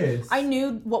story. Yes. I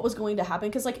knew what was going to happen,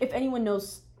 because like if anyone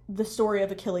knows the story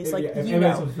of Achilles, like yeah, if you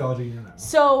anybody's know. with theology, you know.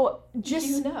 So just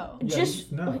you know. Yeah, just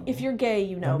you know. if you're gay,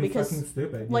 you know, Don't be because fucking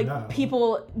stupid. You like know.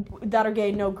 people that are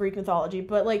gay know Greek mythology,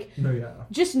 but like No, yeah.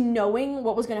 just knowing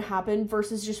what was going to happen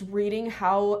versus just reading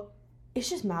how it's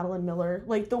just Madeline Miller,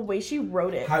 like the way she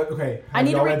wrote it. Okay. I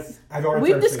need to read. Have y'all read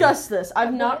We've Cersei? discussed this.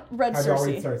 I've not read Have y'all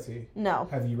read Cersei. Cersei? No.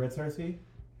 Have you read Cersei?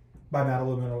 By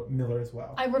Madeline Miller as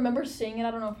well. I remember seeing it.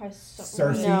 I don't know if I saw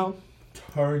Cersei No.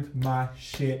 turned my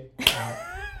shit out.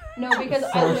 No, because I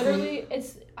Cersei. literally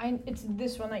it's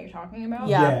this one that you're talking about.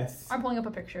 Yeah. Yes. I'm pulling up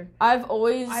a picture. I've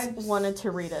always I've wanted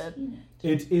to read it.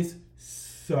 It is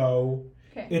so.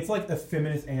 Okay. It's like a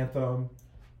feminist anthem.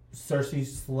 Cersei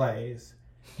slays.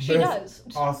 She But does.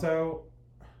 it's also,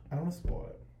 I don't want to spoil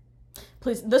it.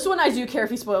 Please, this one I do care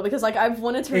if you spoil, because like I've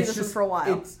wanted to read this one for a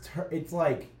while. It's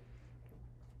like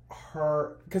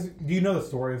her. Because do you know the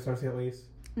story of Cersei at least?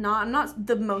 No, I'm not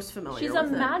the most familiar She's with a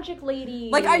it. magic lady.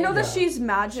 Like I know that Yeah. she's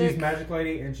magic. She's a magic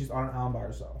lady and she's on an island by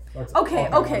herself. That's Okay,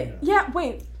 all I okay. know. Yeah,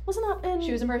 wait. Wasn't that in...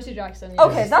 She was in Percy Jackson.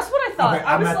 Okay, that's what I thought. Okay,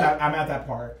 I I'm was at like... that. I'm at that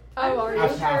part. Oh, are you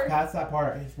I've sure? passed that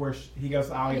part where he goes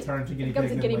to Ollie, turns to guinea pig. Becomes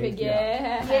a and guinea leaves. pig.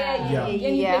 Yeah. Yeah.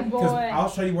 Guinea Yeah. pig Because boy. I'll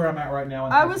show you where I'm at right now.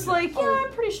 in I Percy was Jackson. like, yeah,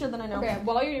 I'm pretty sure that I know. Okay,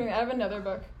 while you're doing it, I have another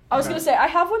book. I was Okay. gonna say, I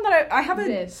have one that I have a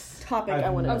This. topic I've I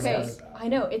want to never Okay, heard discuss. of that. I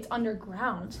know, it's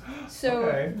underground. So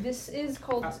Okay. this is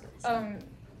called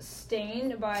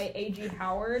Stain by A.G.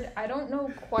 Howard. I don't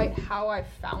know quite how I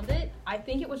found it. I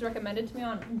think it was recommended to me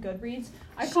on Goodreads.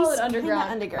 I call She's it Underground.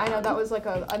 kinda underground. I know, that was like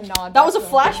a nod. That was a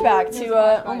back flashback It was to, a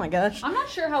flashback. oh my gosh. I'm not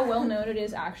sure how well known it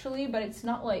is actually, but it's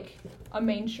not like a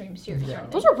mainstream series or Yeah. anything.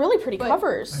 Those are really pretty But-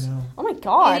 covers. I know. Oh my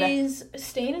god. It is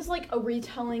Stain is like a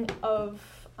retelling of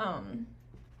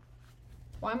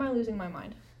why am I losing my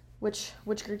mind? Which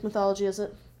Greek mythology is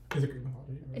it? Is it Greek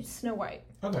mythology? It's Snow White.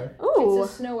 Okay. Ooh.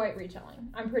 It's a Snow White retelling.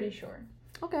 I'm pretty sure.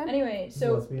 Okay. Anyway, Is it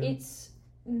so lesbian? it's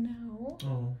no,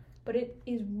 Oh. but it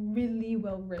is really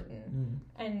well written,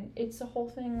 Mm. and it's a whole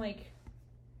thing like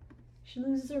she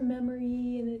loses her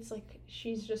memory, and it's like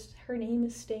she's just her name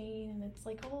is Stain, and it's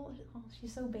like oh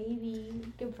she's so baby,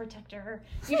 go protect her.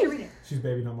 You should read it. She's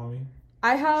baby, not mommy.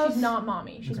 I have She's not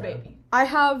mommy, she's Okay. baby. I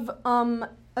have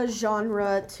a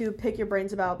genre to pick your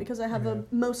brains about, because I have a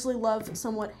mostly love,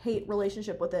 somewhat hate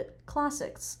relationship with it.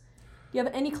 Classics. Do you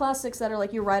have any classics that are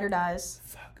like your ride or dies?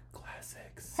 Fuck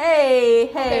classics. Hey.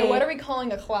 Okay, what are we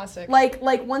calling a classic? Like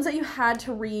ones that you had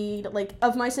to read, like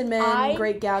Of Mice and Men, I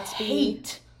Great Gatsby.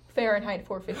 hate Fahrenheit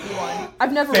 451.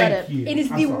 I've never read it. You. It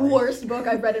is I'm the sorry. worst book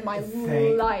I've read in my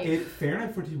life.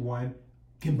 Fahrenheit 41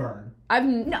 can burn. I've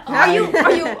No, are you?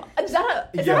 are you? Is that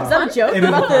a Yeah. Is that a joke It is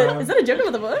about a the? crime. Is that a joke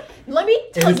about the book? Let me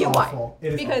It tell is you why. awful.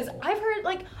 It is Because awful. I've heard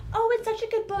like, oh, it's such a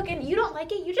good book, and you don't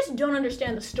like it. You just don't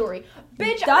understand the story,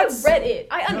 bitch. That's- I read it.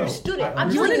 I understood it. I I'm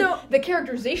understand. telling you, No. the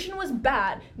characterization was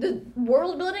bad. The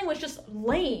world building was just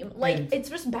lame. Like And- it's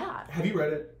just bad. Have you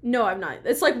read it? No, I'm not.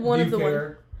 It's like one Do of you the ones.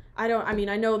 care? I don't. I mean,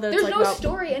 I know that There's it's like no about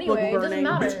story book anyway. It doesn't burning.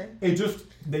 matter. It just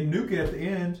they nuke it at the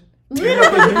end.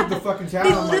 Literally. They nuke the fucking town.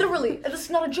 They I'm like, literally. This is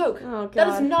not a joke. Oh god. That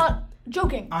is not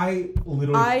joking. I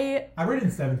literally. I read it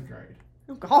in 7th grade.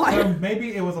 Oh god. So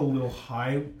maybe it was a little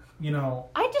high, you know.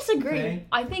 I disagree. Okay.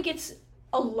 I think it's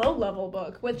a low-level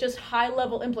book with just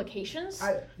high-level implications.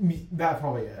 That's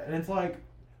probably it. And it's like,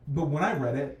 but when I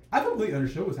read it, I completely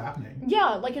understood what was happening.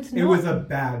 Yeah, like it's not. It was a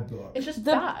bad book. It's just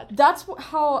bad. That's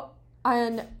how.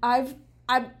 And I've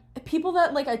people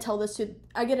that like I tell this to,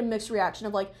 I get a mixed reaction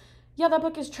of like, yeah, that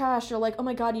book is trash, or like, oh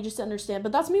my god, you just didn't understand.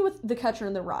 But that's me with The Catcher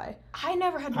in the Rye. I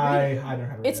never had to read it. I don't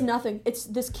have to read It's it. nothing. It's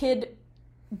this kid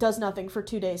does nothing for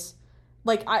 2 days.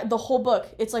 Like the whole book,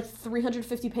 it's like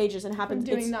 350 pages and happens.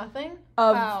 Doing it's nothing?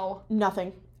 of Wow.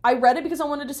 nothing. I read it because I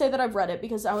wanted to say that I've read it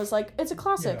because I was like, it's a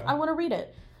classic. Yeah. I want to read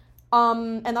it.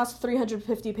 And that's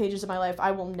 350 pages of my life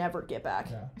I will never get back.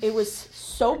 Yeah. It was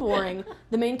so boring.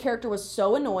 The main character was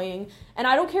so annoying. And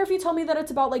I don't care if you tell me that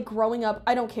it's about like growing up.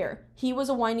 I don't care. He was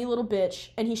a whiny little bitch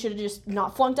and he should have just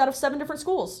not flunked out of 7 different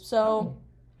schools. So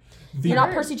you're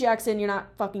not Percy Jackson. You're not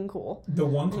fucking cool. The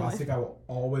one classic I will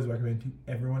always recommend to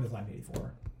everyone is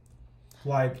 1984.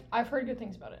 Like, I've heard good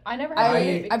things about it. I never had to read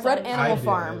it because I've read I was- Animal I did.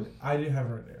 Farm. I did have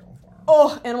read Animal Farm.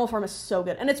 Oh, Animal Farm is so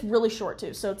good. And it's really short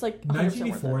too. So it's like 100% worth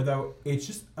 1984 it. though, it's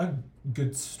just a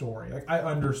good story. Like, I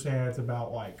understand it's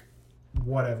about like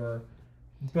whatever,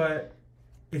 but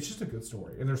it's just a good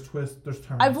story. And there's twists, there's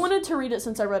turns. I've wanted to read it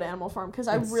since I read Animal Farm because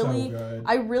I It's so really good.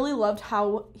 loved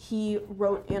how he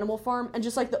wrote Animal Farm and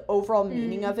just like the overall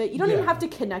meaning of it. You don't even Yeah. have to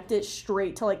connect it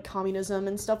straight to like communism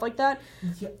and stuff like that.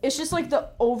 Yeah. It's just like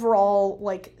the overall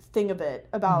like thing of it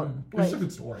about It's like a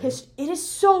good story. it is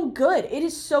so good. It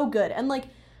is so good. And like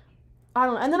I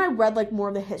don't know. And then I read like more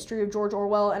of the history of George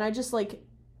Orwell and I just like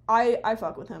I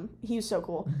fuck with him. He's so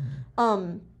cool.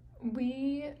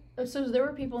 So there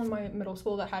were people in my middle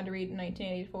school that had to read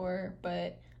 1984,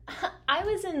 but I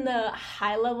was in the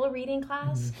high-level reading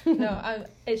class.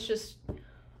 It's just,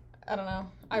 I don't know.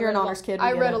 You're an honors kid, we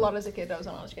I get read it. a lot as a kid. I was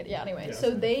an honors kid. Yeah, anyway. Yeah, So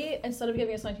same. they, instead of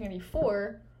giving us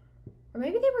 1984, or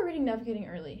maybe they were reading Navigating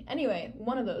Early. Anyway,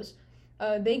 one of those.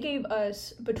 They gave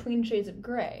us Between Shades of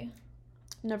Grey.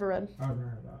 Never read. I've never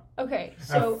heard that. Okay,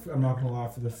 so I'm not gonna lie,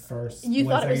 for the first. you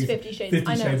let's thought it was say 50 Shades.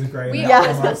 50 I know. Shades of Grey. We and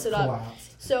always I messed it up.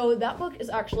 collapsed. So that book is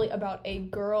actually about a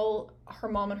girl, her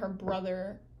mom and her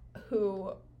brother,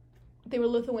 who they were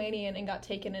Lithuanian and got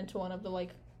taken into one of the like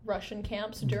Russian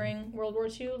camps during World War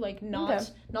II, like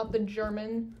not the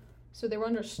German. So they were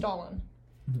under Stalin,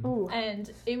 Ooh.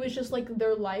 and it was just like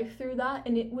their life through that,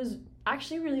 and it was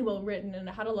actually really well written and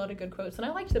it had a lot of good quotes, and I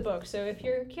liked the book. So if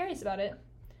you're curious about it,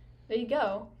 there you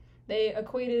go. They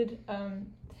equated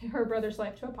her brother's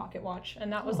life to a pocket watch,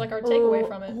 and that was like our takeaway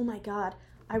from it. Oh my god.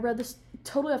 I read this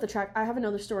totally off the track. I have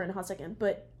another story in a hot second,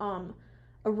 but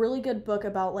a really good book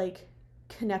about like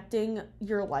connecting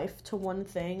your life to one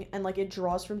thing and like it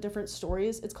draws from different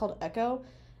stories. It's called Echo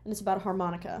and it's about a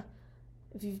harmonica.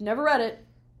 If you've never read it,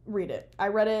 read it. I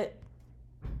read it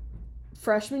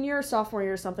freshman year or sophomore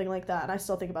year or something like that, and I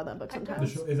still think about that book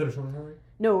sometimes. Is it a short story?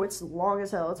 No, it's long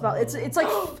as hell. It's about it's like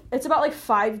it's about like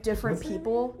 5 different What's the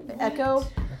people. name? Echo.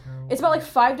 It's about like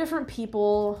 5 different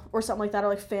people or something like that, or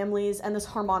like families, and this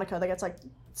harmonica that gets like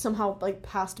somehow like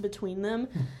passed between them,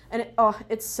 and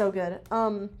it's so good.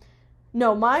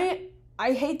 No,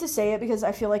 I hate to say it because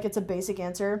I feel like it's a basic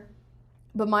answer,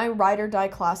 but my ride or die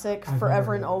classic I've forever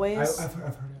never and heard always. I've heard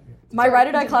it. My ride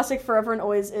or die classic forever and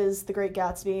always is The Great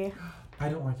Gatsby. I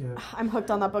don't like it. I'm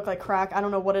hooked on that book like crack. I don't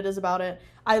know what it is about it.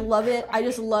 I love it. I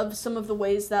just love some of the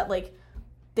ways that like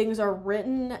things are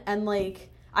written, and like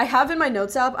I have in my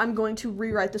notes app, I'm going to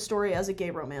rewrite the story as a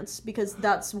gay romance because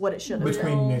that's what it should have been.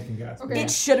 Between Nick and Gatsby. Okay. It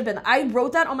should have been. I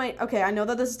wrote that on my... Okay, I know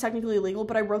that this is technically illegal,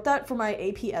 but I wrote that for my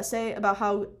AP essay about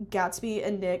how Gatsby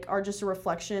and Nick are just a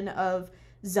reflection of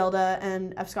Zelda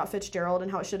and F. Scott Fitzgerald and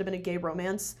how it should have been a gay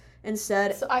romance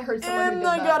instead. So I heard someone who And did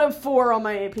I that. got a 4 on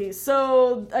my AP,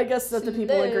 so I guess that the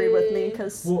people agree with me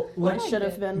because it should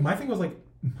have been. My thing was like,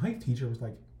 my teacher was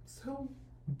like, so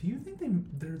do you think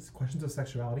there's questions of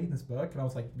sexuality in this book? And I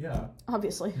was like, yeah.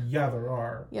 Obviously. Yeah, there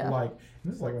are. Yeah. Like,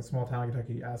 this is like a small town in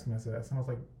Kentucky asking us this. And I was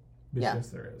like, bitch, Yeah. yes,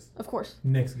 there is. Of course.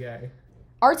 Nick's gay.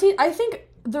 I think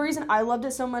the reason I loved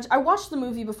it so much, I watched the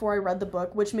movie before I read the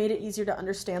book, which made it easier to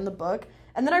understand the book.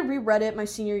 And then I reread it my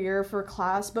senior year for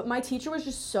class, but my teacher was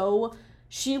just so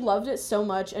she loved it so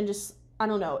much and just, I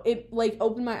don't know, it, like,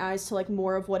 opened my eyes to, like,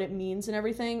 more of what it means and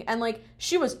everything. And, like,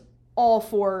 she was all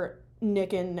for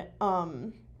Nick and,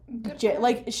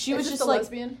 like, she was just, like...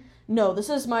 lesbian? No, this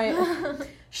is my...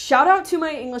 Shout out to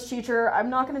my English teacher. I'm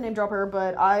not going to name drop her,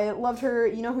 but I loved her.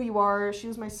 You know who you are. She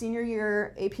was my senior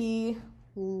year AP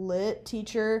Lit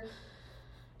teacher.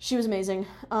 She was amazing.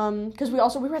 Because we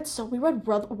read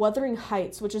Wuthering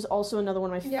Heights, which is also another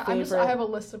one of my favorite. I have a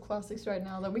list of classics right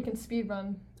now that we can speed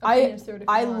run.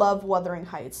 I love Wuthering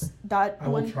Heights. I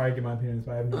will try to get my opinions,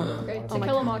 but I have no idea. Okay, To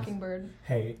Kill a Mockingbird.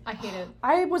 Hate. I hate it.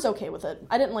 I was okay with it.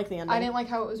 I didn't like the ending. I didn't like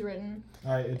how it was written.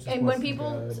 And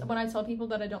when I tell people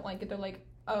that I don't like it, they're like,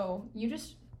 "Oh, you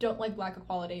just don't like black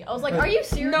equality." I was like, "Are you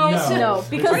serious?" No,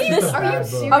 because are you serious?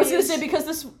 I was gonna say, because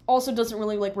this also doesn't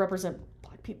really like represent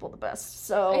black people the best.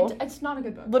 So it's not a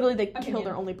good book. Literally, they kill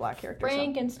their only black character.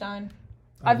 Frankenstein. So.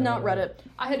 I've not read it.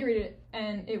 I had to read it,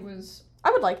 and it was.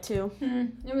 I would like to.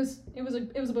 It was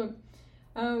a book.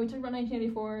 We talked about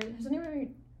 1984. Has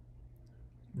anyone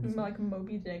like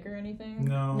Moby Dick or anything?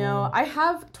 No. I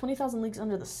have 20,000 Leagues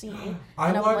Under the Sea, and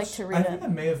I would like to read it. I think I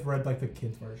may have read like the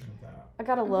kids version of that. I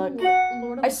gotta look.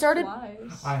 Lord of I started.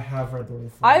 Flies. I have read Lord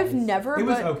of the Flies. I've never. It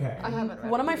was okay. I haven't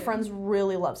read one of my it. friends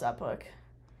really loves that book.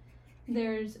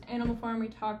 There's Animal Farm we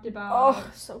talked about.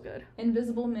 Oh, so good.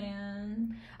 Invisible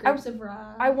Man. Grapes of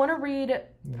Wrath. I want to read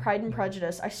Pride and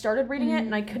Prejudice. I started reading it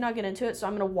and I could not get into it, so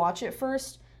I'm gonna watch it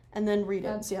first and then read it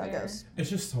and see how it goes. It's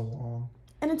just so long.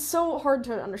 And it's so hard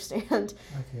to understand.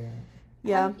 I can't.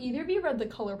 Yeah. Have either of you read The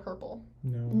Color Purple?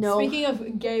 No. Speaking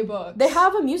of gay books. They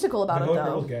have a musical about it, though.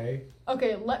 Purple's gay.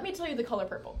 Okay, let me tell you The Color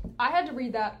Purple. I had to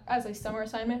read that as a summer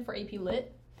assignment for AP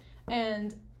Lit.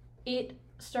 And it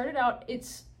started out,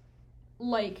 it's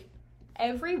like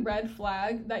every red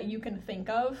flag that you can think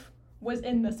of was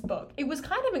in this book. It was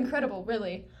kind of incredible,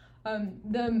 really.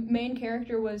 The main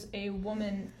character was a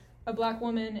black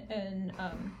woman, and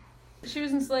she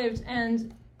was enslaved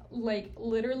and like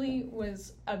literally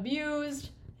was abused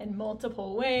in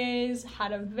multiple ways,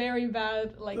 had a very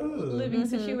bad like living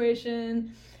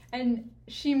situation, and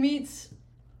she meets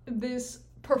this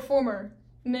performer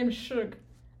named Shug,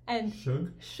 and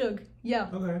Shug, yeah.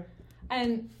 Okay.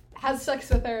 And has sex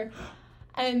with her.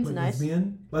 And Wait, nice.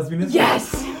 Lesbian is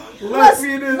yes.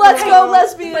 Lesbian. Let's go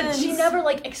lesbians. But she never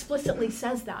like explicitly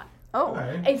says that. Oh.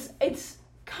 Okay. It's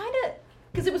kind of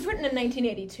because it was written in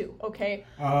 1982. Okay.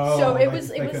 Oh. So it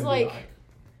was like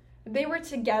they were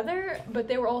together, but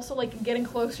they were also like getting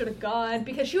closer to God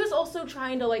because she was also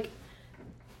trying to like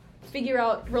figure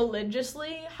out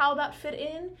religiously how that fit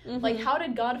in. Mm-hmm. Like how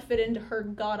did God fit into her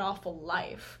god awful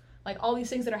life? Like all these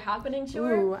things that are happening to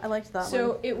her. Ooh, I liked that one.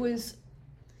 So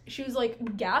she was like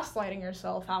gaslighting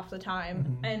herself half the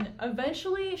time, and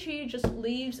eventually she just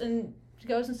leaves and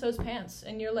goes and sews pants,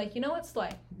 and you're like, you know what,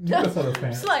 slay. You go sew those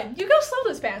pants. Slay. You go sew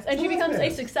those pants, and Sew she those becomes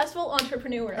pants. a successful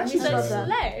entrepreneur. And I she should says, love that.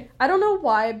 slay. I don't know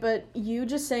why, but you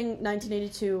just saying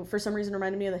 1982 for some reason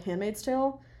reminded me of The Handmaid's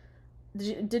Tale.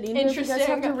 Did either of you guys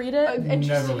have to read it?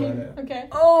 Interesting. Never read it. Okay.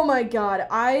 Oh my god,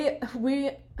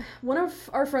 one of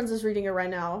our friends is reading it right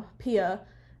now, Pia,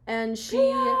 and she...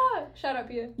 Pia! Shout out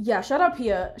Pia. Yeah, shout out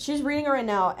Pia. She's reading it right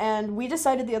now, and we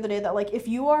decided the other day that, like, if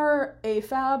you are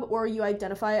AFAB or you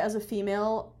identify as a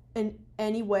female in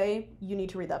any way, you need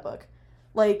to read that book.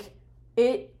 Like,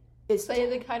 it is... Say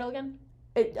the title again?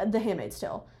 The Handmaid's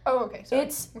Tale. Oh, okay. Sorry.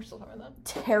 We're still talking about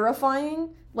that.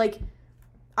 Terrifying. Like,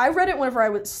 I read it whenever I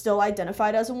was still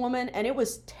identified as a woman, and it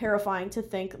was terrifying to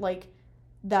think, like,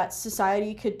 that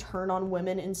society could turn on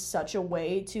women in such a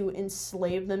way to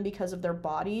enslave them because of their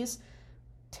bodies.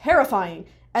 Terrifying.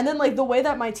 And then, like, the way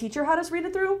that my teacher had us read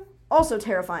it through, also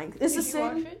terrifying. It's the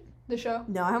same. Did you watch it? The show?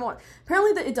 No, I haven't watched.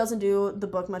 Apparently, it doesn't do the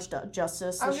book much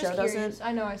justice. The show doesn't.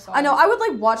 I know. I saw. I know. I would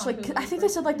like watch like. I think they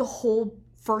said like the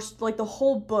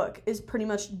whole book is pretty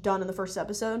much done in the first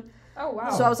episode. Oh wow.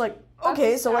 So I was like,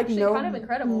 okay, That's so like no, kind of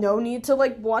incredible. no need to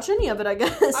like watch any of it. I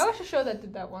guess. I watched a show that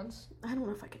did that once. I don't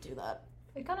know if I could do that.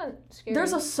 It kind of scary.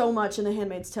 There's so much in The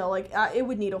Handmaid's Tale. Like it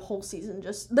would need a whole season.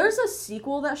 There's a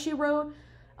sequel that she wrote.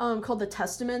 Called The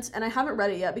Testaments, and I haven't read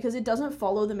it yet because it doesn't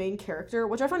follow the main character,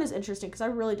 which I find is interesting because I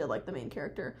really did like the main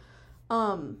character,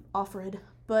 Offred,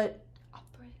 but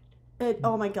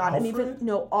oh my god, and even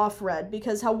Offred,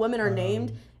 because how women are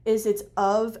named is it's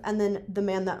of and then the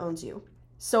man that owns you.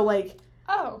 So like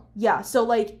so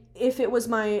like if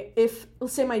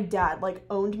let's say my dad like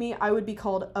owned me, I would be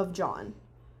called of John.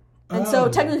 And so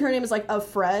technically her name is like of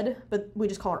Fred, but we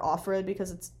just call her Offred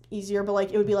because it's easier, but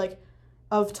like it would be like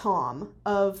of Tom,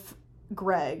 of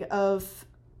Greg, of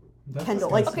Kendall.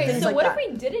 Like okay, things so like what that.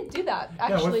 if we didn't do that?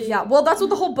 Actually, yeah. Well, that's what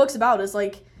the whole book's about. Is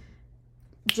like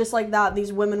just like that,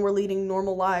 these women were leading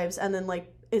normal lives, and then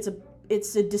like it's a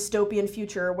dystopian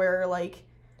future where like.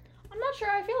 I'm not sure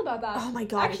how I feel about that. Oh my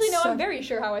god! Actually, no, I'm very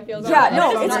sure how I feel about it. it. Yeah,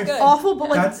 no, it's not good. awful, but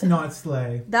like that's not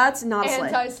slay. That's not slay.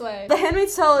 Anti-slay. The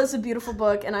Handmaid's Tale is a beautiful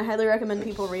book, and I highly recommend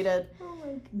people read it. Oh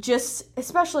my god. Just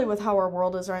especially with how our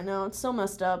world is right now, it's so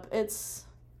messed up.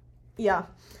 Yeah.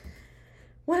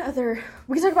 What other?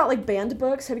 We can talk about like banned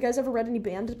books. Have you guys ever read any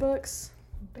banned books?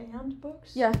 Banned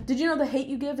books? Yeah. Did you know The Hate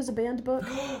You Give is a banned book?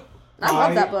 I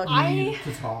love that book. I need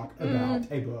to talk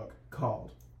about a book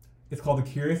called. It's called The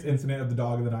Curious Incident of the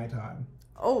Dog in the Nighttime.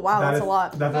 Oh wow, that's a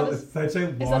lot. It's such a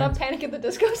long... Is that a Panic at the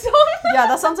Disco song? Yeah,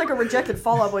 that sounds like a rejected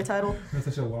Fall Out Boy title. That's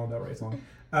such a Lana Del Rey song.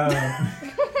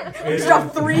 Just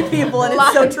dropped 3 people, and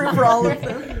it's so true for all of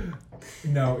them.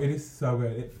 No, it is so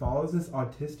good. It follows this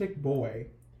autistic boy,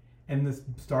 and the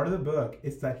start of the book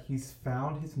is that he's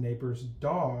found his neighbor's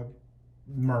dog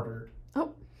murdered.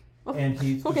 Oh. And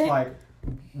he's just like,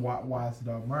 why is the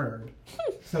dog murdered?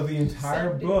 So the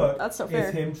entire book is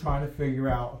him trying to figure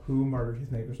out who murdered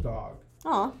his neighbor's dog.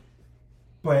 Aw.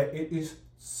 But it is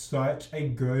such a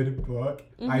good book.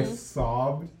 Mm-hmm. I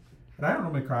sobbed. And I don't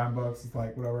normally cry in books. It's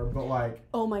like, whatever. But like...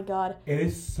 Oh my god. It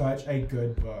is such a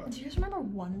good book. Do you guys remember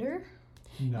Wonder?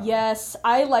 No. Yes,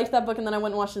 I liked that book, and then I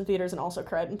went and watched it in theaters and also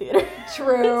cried in theater.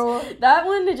 True. That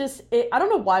one, I don't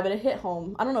know why, but it hit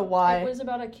home. I don't know why. It was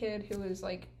about a kid who was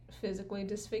like physically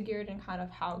disfigured and kind of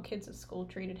how kids at school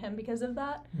treated him because of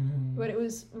that. Mm. But it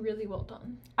was really well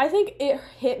done. I think it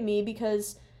hit me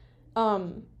because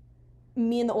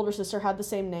me and the older sister had the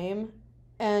same name,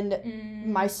 and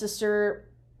my sister...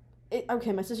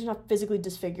 my sister's not physically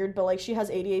disfigured, but like she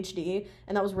has ADHD,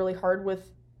 and that was really hard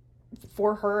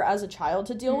for her as a child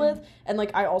to deal with, and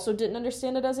like I also didn't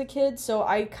understand it as a kid, so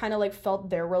I kind of like felt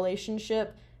their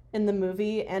relationship in the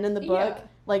movie and in the book. Yeah.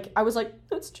 Like I was like,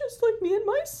 that's just like me and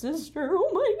my sister. Oh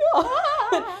my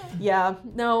god. Yeah,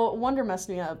 no, Wonder messed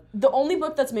me up. The only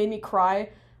book that's made me cry,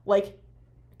 like,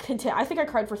 I think I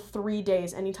cried for 3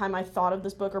 days anytime I thought of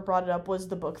this book or brought it up, was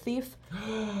The Book Thief.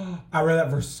 I read that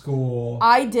for school.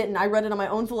 I didn't. I read it on my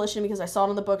own volition because I saw it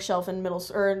on the bookshelf in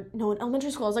in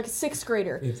elementary school. I was like a 6th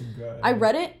grader. It's good. I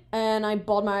read it and I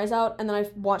bawled my eyes out, and then I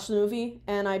watched the movie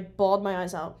and I bawled my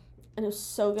eyes out. And it was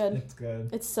so good. It's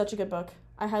good. It's such a good book.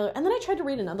 And then I tried to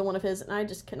read another one of his, and I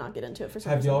just cannot get into it for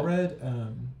some reason. Have y'all read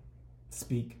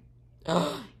Speak?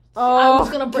 Oh, I was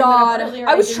gonna bring that up earlier.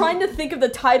 I was trying to think of the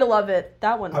title of it.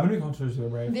 That one. I'm gonna be controversial,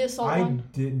 right? The assault one?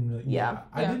 Didn't really. I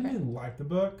didn't okay. really like the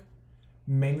book,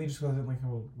 mainly just because I didn't like how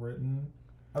it was written.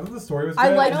 I thought the story was good.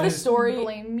 I liked the story.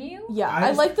 Blame you? Yeah,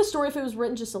 I liked the story if it was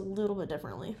written just a little bit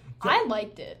differently. Yeah. I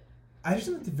liked it. I just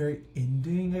like the very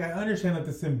ending. Like, I understand like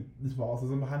the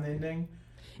symbolism behind the ending.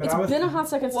 But it's been a hot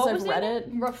second since I've read it.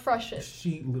 Refresh it.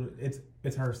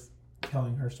 It's her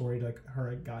telling her story to like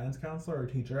her guidance counselor or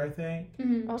teacher, I think.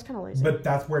 Mm-hmm. I was kind of lazy. But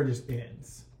that's where it just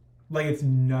ends. Like, it's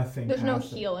nothing. There's no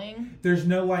healing. There's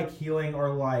no like healing or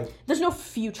like. There's no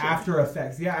future. After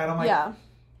effects. Yeah, and I'm like. Yeah.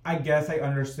 I guess I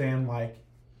understand like.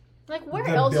 Like, where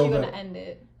else are you gonna end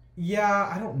it?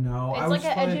 Yeah, I don't know. It's like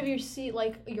an edge of your seat,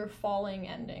 like you're falling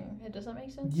ending. Does that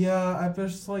make sense? Yeah, I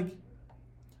just like.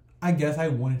 I guess I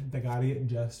wanted the guy to get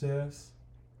justice.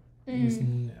 He just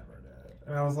never did.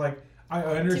 And I was like, I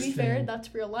understand. To be fair,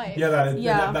 that's real life. Yeah, that is.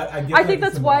 Yeah, I think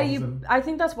that's why I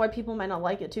think that's why people might not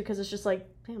like it too, because it's just like,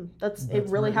 damn, it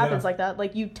really happens like that.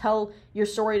 Like, you tell your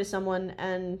story to someone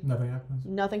and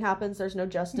nothing happens. There's no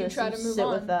justice. You try to move sit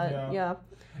on. with that. Yeah.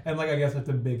 And like, I guess like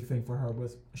the big thing for her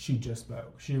was she just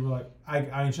spoke. She was like,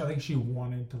 I think she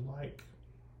wanted to like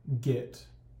get.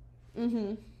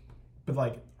 Mm-hmm. But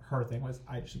like, her thing was,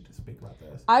 I just need to speak about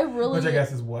this. Which I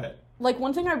guess is what. Like,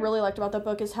 one thing I really liked about that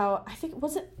book is how, I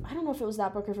don't know if it was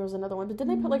that book or if it was another one, but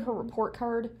didn't they put like her report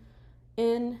card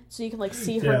in so you can like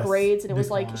see her grades, and it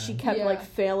was like she kept like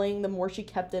failing the more she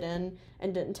kept it in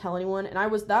and didn't tell anyone, and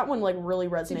that one like really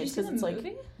resonates because it's like.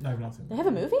 No, I've not seen they have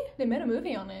a movie? They made a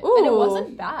movie on it. Ooh. And it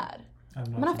wasn't bad.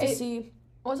 I'm gonna have to see. It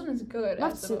wasn't as good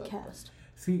as the book. Cast.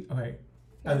 See, okay.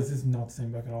 This is not the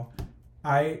same book at all.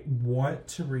 I want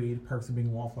to read Perks of Being a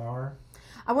Wallflower.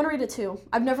 I want to read it too.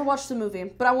 I've never watched the movie,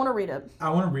 but I want to read it. I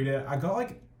want to read it. I got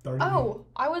like 30. Oh,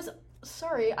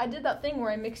 sorry. I did that thing where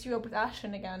I mixed you up with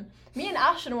Ashton again. Me and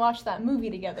Ashton watched that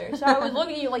movie together. So I was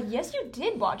looking at you like, yes, you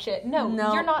did watch it. No,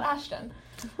 you're not Ashton.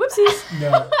 Whoopsies.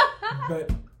 No,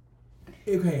 but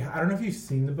okay. I don't know if you've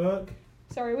seen the book.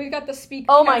 Sorry, we got the speak.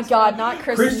 Oh my god, not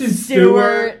Kristen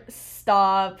Stewart.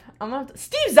 Stop. I'm gonna have to.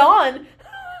 Steve Zahn.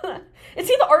 Is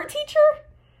he the art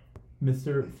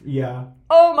teacher? Yeah.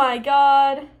 Oh my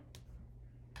god.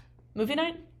 Movie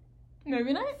night?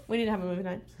 Movie night? We need to have a movie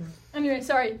night. Anyway,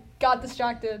 sorry. Got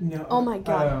distracted. No. Oh my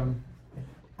god.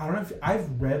 I don't know if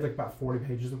I've read like about 40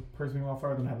 pages of Perks Being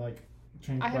Wallflower, then I like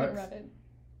changed books. I haven't read it.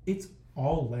 It's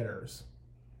all letters.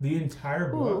 The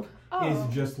entire book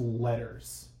is just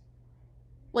letters.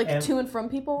 Like to and from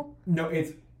people? No,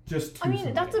 it's just to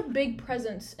somebody. That's a big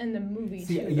presence in the movie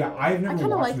too. Yeah, I've never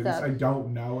watched like movies. that. I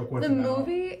don't know like what's the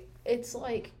movie. It's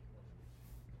like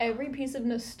every piece of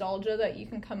nostalgia that you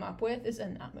can come up with is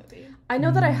in that movie. I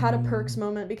know that I had a Perks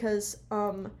moment because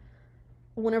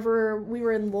whenever we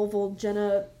were in Louisville,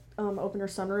 Jenna opened her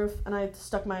sunroof and I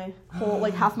stuck my whole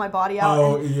like half my body out.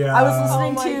 Oh and yeah. I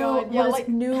was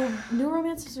listening to New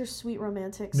Romantics or Sweet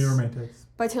Romantics? New Romantics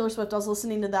by Taylor Swift. I was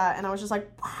listening to that and I was just like,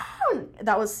 wow.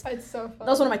 It's so fun. That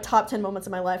was one of my top 10 moments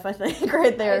of my life, I think,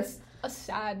 right there. It's a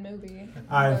sad movie.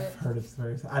 I've heard it's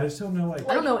very sad. I just don't know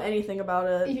I don't know anything about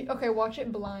it. Okay, watch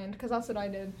it blind because that's what I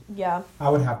did. Yeah. I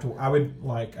would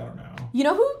like, I don't know. You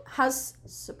know who has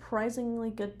surprisingly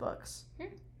good books?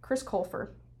 Chris Colfer.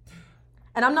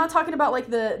 And I'm not talking about like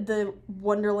the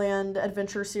Wonderland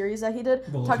adventure series that he did.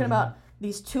 I'm talking about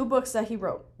these 2 books that he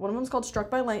wrote. One of them's called Struck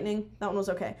by Lightning. That one was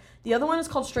okay. The other one is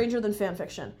called Stranger Than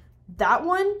Fanfiction. That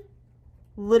one,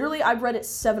 literally, I've read it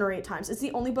 7 or 8 times. It's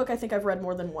the only book I think I've read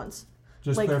more than once.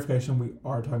 Just clarification, we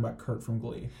are talking about Kurt from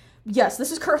Glee. Yes,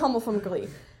 this is Kurt Hummel from Glee.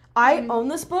 I own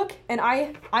this book, and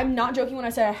I'm not joking when I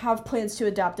say I have plans to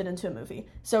adapt it into a movie.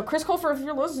 So, Chris Colfer, if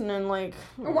you're listening, like...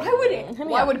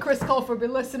 Why would Chris Colfer be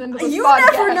listening to this You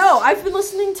podcast? never know. I've been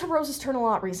listening to Rose's Turn a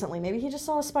lot recently. Maybe he just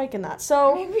saw a spike in that.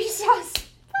 So... Maybe he saw a spike.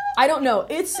 I don't know.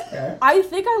 I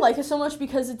think I like it so much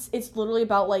because it's literally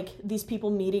about, like, these people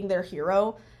meeting their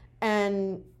hero,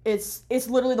 and it's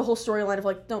literally the whole storyline of,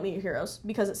 like, don't meet your heroes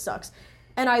because it sucks.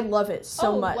 And I love it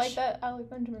so much. Like that Alec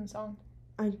Benjamin song.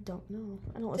 I don't know.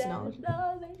 I don't listen to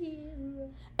it.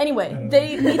 Anyway,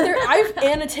 they meet their... I've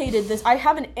annotated this. I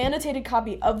have an annotated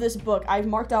copy of this book. I've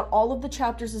marked out all of the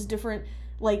chapters as different,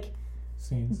 like...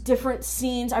 Different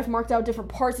scenes. I've marked out different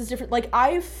parts as different... Like,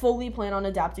 I fully plan on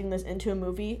adapting this into a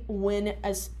movie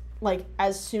as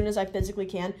soon as I physically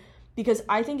can. Because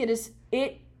I think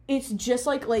it's just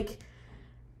like...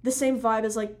 the same vibe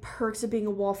as, like, Perks of Being a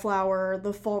Wallflower,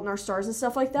 The Fault in Our Stars and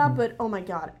stuff like that, but, oh my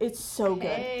god, it's so good.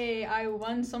 Hey, I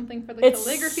won something for the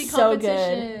calligraphy so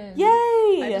competition. Good.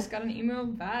 Yay! I just got an email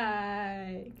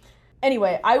back.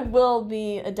 Anyway, I will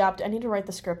be adapting... I need to write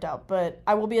the script out, but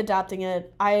I will be adapting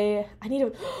it. I need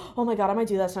to... Oh my god, I might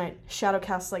do that tonight.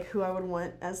 Shadowcast, like, who I would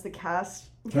want as the cast.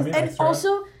 And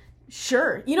also...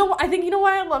 Sure. You know, I think you know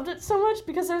why I loved it so much?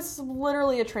 Because there's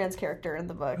literally a trans character in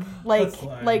the book.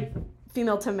 Like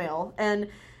female to male, and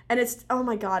it's, oh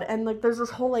my god, and like there's this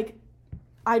whole like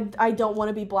I don't want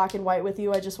to be black and white with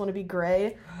you, I just want to be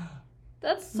gray.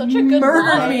 That's such a good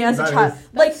murdered line. me as a child.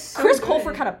 Like so Chris good.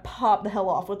 Colfer kind of popped the hell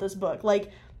off with this book.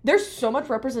 Like there's so much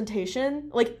representation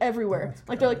like everywhere.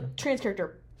 Like they're like trans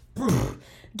character,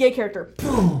 gay character,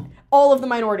 all of the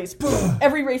minorities,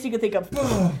 every race you could think of,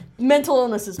 mental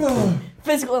illnesses,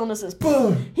 physical illnesses.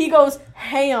 He goes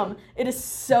ham. It is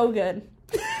so good.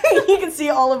 You can see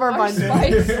all of our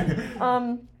bindings.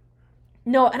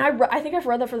 No, and I think I've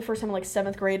read that for the first time in like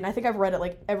 7th grade, and I think I've read it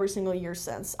like every single year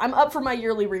since. I'm up for my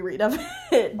yearly reread of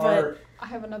it, but I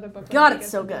have another book. God, it's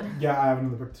so good. Yeah, I have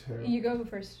another book too. You go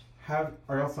first. Are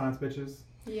y'all science bitches?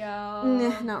 Yeah.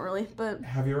 Nah, not really, but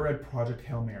Have you ever read Project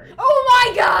Hail Mary? Oh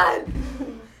my god!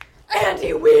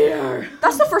 Andy Weir!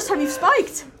 that's the first time you've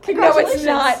spiked. No, Congratulations. it's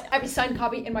not. I have a signed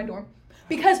copy in my dorm.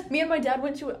 Because me and my dad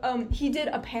went to, he did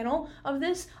a panel of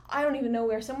this, I don't even know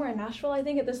where, somewhere in Nashville, I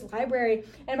think, at this library,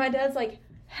 and my dad's like,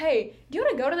 hey, do you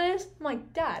want to go to this? I'm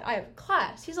like, Dad, I have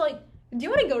class. He's like, do you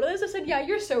want to go to this? I said, yeah,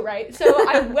 you're so right. So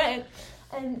I went,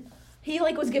 and he,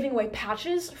 like, was giving away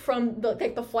patches from,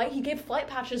 the flight. He gave flight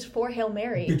patches for Hail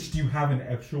Mary. Bitch, do you have an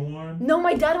extra one? No,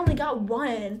 my dad only got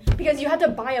one, because you had to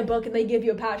buy a book and they give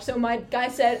you a patch. So my guy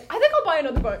said, I think I'll buy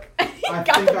another book. I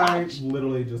think I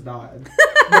literally just died.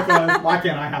 Because why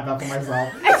can't I have that for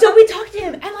myself? And so we talked to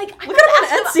him, and like, I got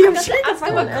to ask him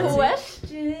a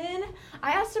question.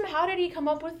 I asked him how did he come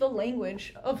up with the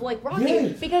language of like Rocky,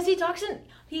 Yes. because he talks in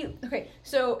okay.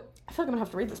 So I feel like I'm gonna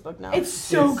have to read this book now. it's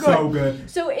so good. So good.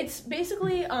 So it's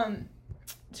basically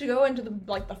to go into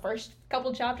the first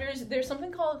couple chapters. There's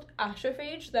something called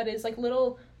astrophage that is like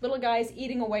little guys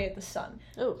eating away at the sun.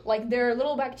 Ooh. Like they're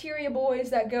little bacteria boys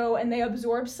that go and they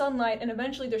absorb sunlight, and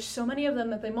eventually there's so many of them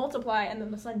that they multiply and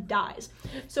then the sun dies.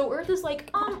 So Earth is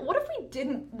like, what if we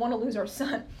didn't want to lose our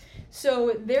sun?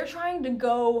 So they're trying to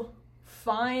go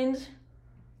find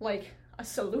like a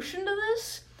solution to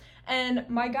this. And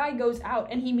my guy goes out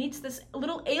and he meets this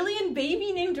little alien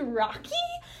baby named Rocky,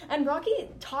 and Rocky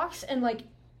talks in like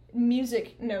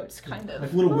music notes, kind of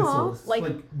Like little whistles.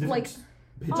 like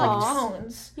like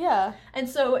tones. Yeah. And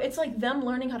so it's like them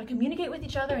learning how to communicate with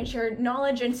each other and share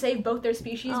knowledge and save both their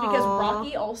species because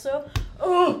Rocky also.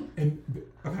 Oh. And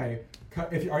okay,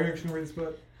 are you actually gonna read this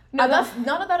book? No,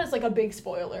 none of that is like a big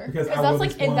spoiler because that's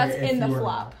like that's in the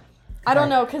flap. I don't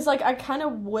know, because, like, I kind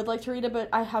of would like to read it, but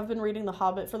I have been reading The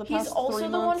Hobbit for the past 3 months. He's also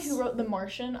the one who wrote The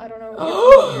Martian. I don't know if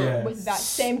you're familiar with that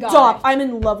same guy. Stop! I'm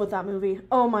in love with that movie.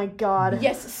 Oh, my God.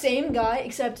 Yes, same guy,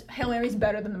 except Hail Mary's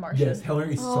better than The Martian. Yes, Hail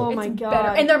Mary's Oh, my God. Better.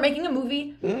 And they're making a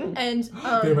movie, and...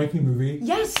 they're making a movie?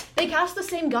 Yes! They cast the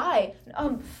same guy.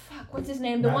 Fuck, what's his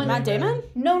name? Matt Damon?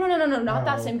 No, not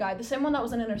that same guy. The same one that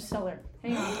was in Interstellar.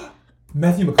 Hang on.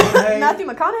 Matthew McConaughey? Matthew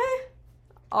McConaughey?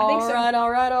 I think so.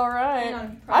 All right.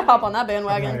 I hop on that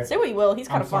bandwagon. Okay. Say what you will. He's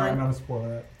kind of fun. I'm not going to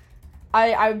spoil it.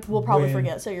 I will probably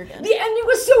forget, so you're good. The ending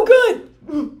was so good!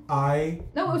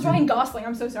 No, it was Ryan Gosling.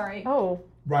 I'm so sorry. Oh.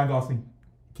 Ryan Gosling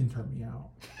can turn me out.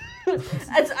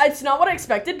 It's not what I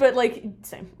expected, but, like,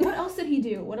 same. What else did he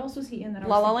do? What else was he in that?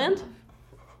 La La Land?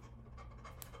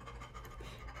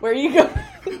 Where are you going?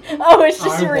 Oh, it's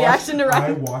just your reaction to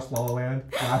Ryan. I watched La La Land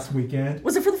last weekend.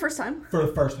 Was it for the first time? For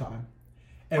the first time.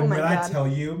 And when I tell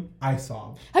you, I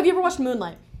sobbed. Have you ever watched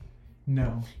Moonlight?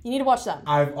 No. You need to watch that.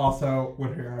 I've also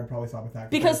I'd probably sob with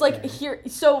that. Because like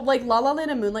La La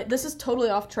Land and Moonlight, this is totally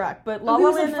off track, but La La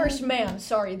Land the first man?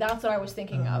 Sorry, that's what I was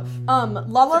thinking of. La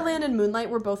La Land and Moonlight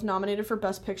were both nominated for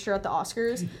Best Picture at the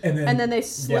Oscars, and then they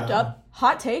slipped up.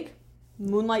 Hot take: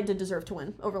 Moonlight did deserve to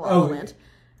win over La La Land.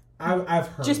 I've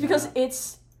heard just because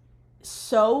it's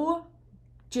so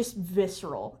just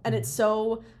visceral, and it's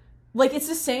so like it's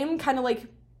the same kind of like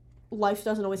life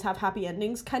doesn't always have happy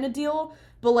endings kind of deal,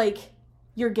 but like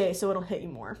you're gay, so it'll hit you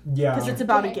more. Yeah, because it's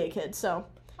about a gay kid. So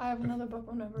I have another book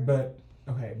whenever. But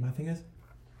okay, my thing is,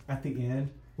 at the end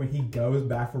when he goes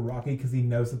back for Rocky because he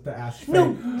knows that the ash.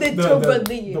 No,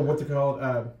 the what's it called?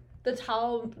 The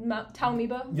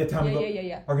Talmiba? Yeah, Talmiba.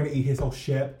 Yeah. Are gonna eat his whole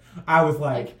shit. I was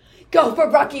like go for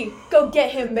Rocky, go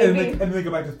get him, baby. And then they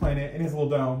go back to playing it in his little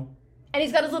dome. And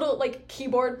he's got his little like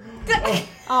keyboard.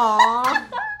 Aww.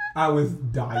 I was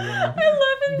dying. I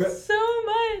love him so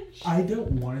much. I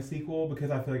don't want a sequel because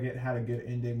I feel like it had a good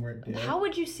ending where it did. How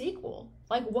would you sequel?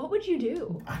 Like, what would you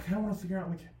do? I kind of want to figure out,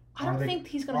 like... I don't think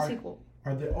he's going to sequel.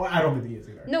 I don't think he is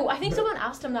either. No, I think someone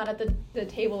asked him that at the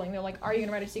tabling. They're like, are you going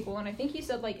to write a sequel? And I think he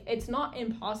said, like, it's not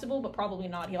impossible, but probably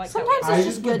not. He likes sometimes it's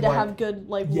just good to have good,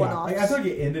 like, one-offs. I feel like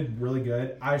it ended really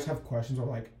good. I just have questions where,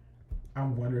 like, I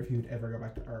wonder if he would ever go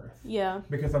back to Earth. Yeah.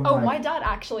 Because I'm my dad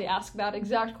actually asked that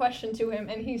exact question to him,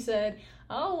 and he said,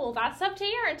 "Oh, well, that's up to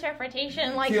your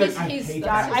interpretation." Like, I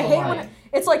hate when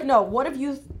it's like, no, what have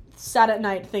you sat at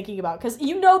night thinking about? Because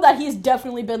you know that he's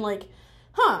definitely been like,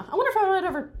 I wonder if I would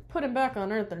ever put him back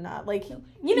on Earth or not. Like, he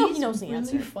knows the answer.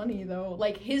 It's really funny, though.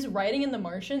 Like, his writing in The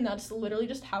Martian, that's literally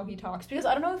just how he talks. Because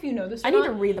I don't know if you know this or I need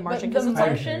to read The Martian, because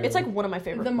it's like one of my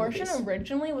favorite The Martian movies.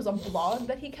 Originally was a blog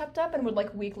that he kept up and would,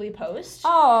 like, weekly post.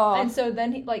 Oh. And so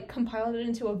then he, like, compiled it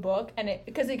into a book, and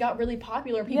because it got really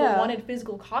popular, people wanted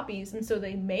physical copies, and so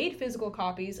they made physical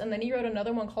copies, and then he wrote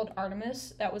another one called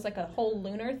Artemis that was, like, a whole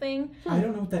lunar thing. I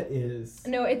don't know what that is.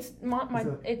 No, it's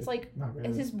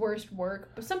it's his worst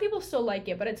work. But some people still like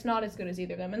it, but it's not as good as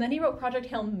either of them. And then he wrote Project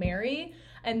Hail Mary,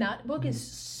 and that book is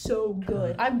so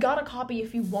good. I've got a copy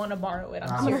if you want to borrow it.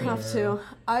 I'm gonna have to.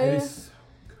 I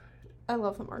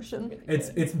love The Martian.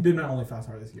 It's been my only fast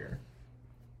heart this year.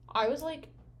 I was like,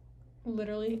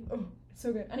 literally, it's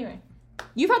so good. Anyway.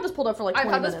 You've had this pulled up for like 20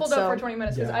 minutes. I've had this pulled up for 20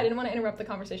 minutes because I didn't want to interrupt the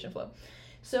conversation flow.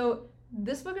 So,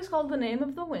 this book is called The Name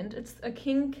of the Wind. It's a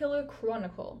Kingkiller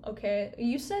Chronicle, okay?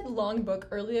 You said long book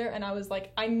earlier, and I was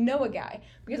like, I know a guy,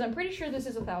 because I'm pretty sure this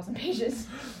is 1,000 pages.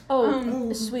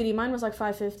 Sweetie, mine was like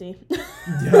 550.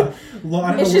 Yeah.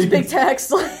 It's just big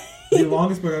text. The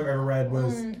longest book I've ever read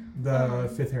was the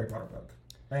 5th Harry Potter book.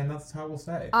 And that's how we'll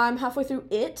say. I'm halfway through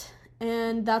it,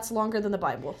 and that's longer than the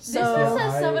Bible. So this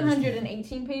says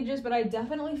 718 pages, but I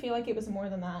definitely feel like it was more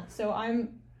than that. So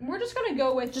we're just gonna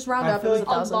go with just round up. It was like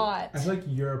 1,000. A lot. I feel like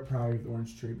you're a Pride of the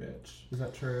Orange Tree bitch. Is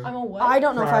that true? I'm a what? I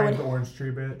don't know if I would. Pride of the Orange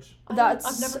Tree bitch.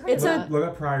 I've never heard of that. Look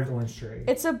up Pride of the Orange Tree.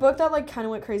 It's a book that like kind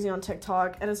of went crazy on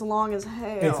TikTok, and it's long as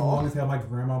hell. It's long as hell. My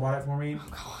grandma bought it for me. Oh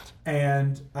God.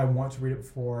 And I want to read it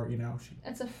before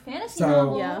It's a fantasy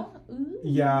novel. Yeah. Ooh.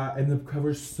 Yeah, and the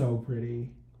cover's so pretty.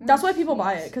 That's why people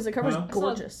buy it, because the cover's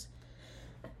gorgeous.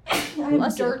 I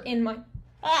have dirt in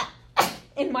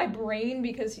my brain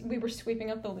because we were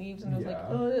sweeping up the leaves and I was like,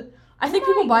 ugh. I think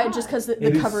people buy it just because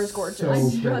the cover is gorgeous. So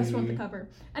I just want the cover.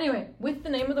 Anyway, with The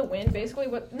Name of the Wind, basically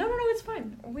No, it's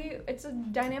fine. It's a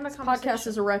dynamic conversation. Podcast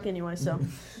is a wreck anyway, so.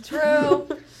 True.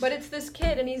 But it's this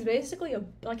kid, and he's basically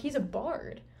he's a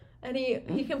bard. And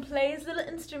he can play his little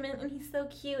instrument, and he's so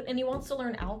cute, and he wants to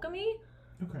learn alchemy.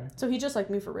 Okay. So he just like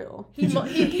me for real. He's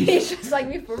just like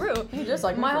me for real. He just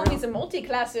like my me for homie's a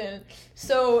multi-classing.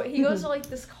 So he goes to like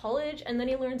this college, and then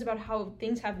he learns about how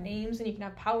things have names, and you can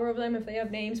have power over them if they have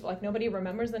names, but like nobody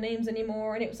remembers the names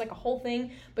anymore, and it was like a whole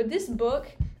thing. But this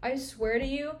book, I swear to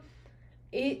you,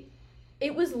 it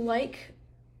was like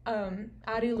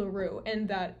Addie LaRue, and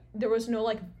that there was no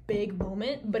like big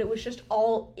moment, but it was just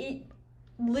it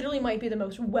literally might be the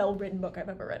most well-written book I've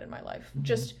ever read in my life.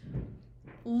 Just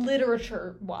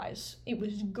literature-wise, it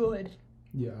was good.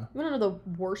 Yeah. You want to know the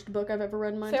worst book I've ever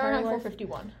read in my entire Fahrenheit life?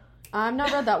 451. I've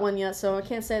not read that one yet, so I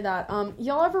can't say that.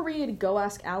 Y'all ever read Go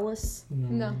Ask Alice?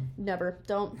 No. Never.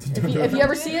 Don't. If you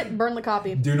ever see it, burn the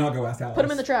copy. Do not go ask Alice. Put them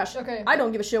in the trash. Okay. I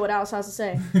don't give a shit what Alice has to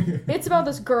say. It's about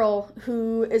this girl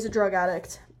who is a drug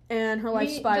addict, and her life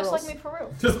spirals. Just like me for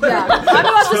real. Just like, Yeah. I'm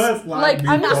about to, just like me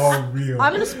I'm for real.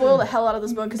 gonna spoil the hell out of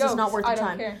this book because it's not worth I your don't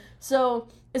time. care. So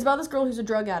it's about this girl who's a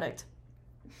drug addict,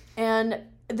 and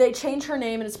they change her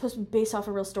name, and it's supposed to be based off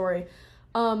a real story.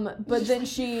 But then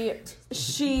she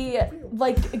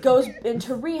like goes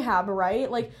into rehab, right?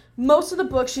 Like most of the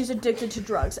book, she's addicted to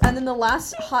drugs, and then the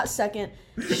last hot second,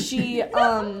 she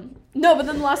like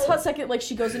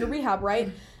she goes into rehab, right?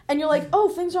 And you're like, oh,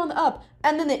 things are on the up,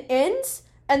 and then it ends.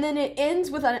 And then it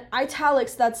ends with an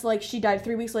italics that's like she died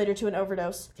 3 weeks later to an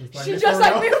overdose. She just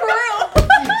like me for real.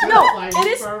 No,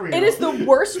 it is the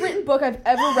worst written book I've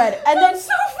ever read. And then so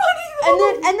funny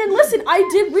though. and then listen, I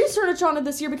did research on it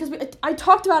this year because I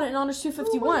talked about it in Honors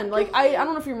 251. Like I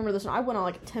don't know if you remember this one. I went on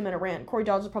like a 10-minute rant. Corey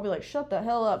Dodds was probably like, shut the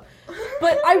hell up.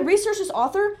 But I researched this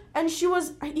author, and she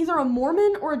was either a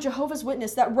Mormon or a Jehovah's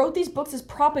Witness that wrote these books as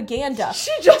propaganda. She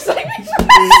just like me for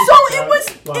real. So it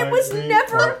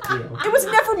was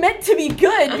never meant to be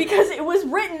good because it was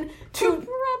written to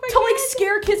like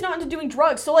scare kids not into doing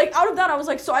drugs. So like out of that I was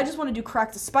like, so I just want to do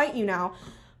crack to spite you now.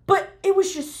 But it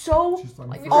was just so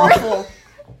awful.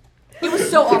 It was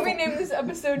so awful. Can we name this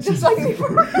episode Just Like Me for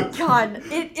real? God,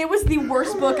 it was the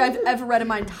worst book I've ever read in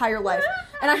my entire life.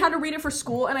 And I had to read it for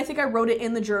school, and I think I wrote it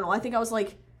in the journal. I think I was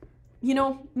like, you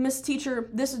know, Miss Teacher,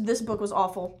 this book was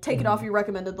awful. Take it off your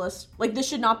recommended list. Like, this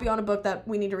should not be on a book that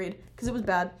we need to read, because it was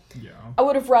bad. Yeah. I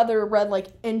would have rather read, like,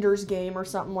 Ender's Game or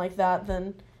something like that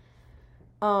than,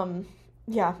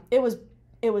 yeah, it was bad.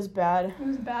 It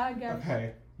was bad, guys.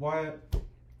 Okay, Wyatt,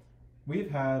 we've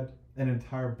had an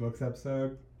entire books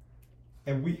episode,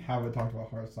 and we haven't talked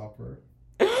about Heartstopper.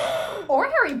 Or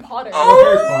Harry Potter.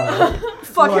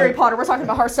 Fuck Harry Potter, we're talking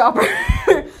about Heartstopper.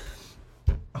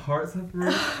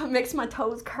 Heartstopper makes my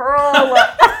toes curl.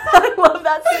 I love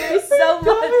that series so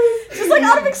much. Just like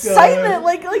out of excitement,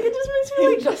 like it just makes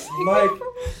me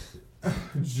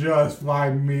just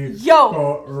like me. Yo,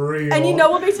 for real. And you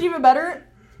know what makes it even better?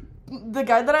 The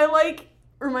guy that I like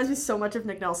reminds me so much of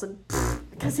Nick Nelson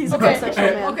because he's a bisexual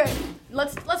man. Okay,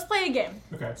 let's play a game.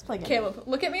 Okay. Let's play a game. Caleb,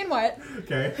 look at me and Wyatt.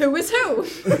 Okay. Who is who?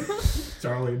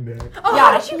 Charlie and Nick. Oh,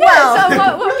 Yeah, how did you guys?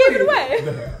 What gave it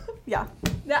away? Yeah.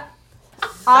 Yeah.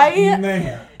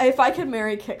 If I could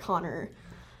marry Kit Connor,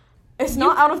 it's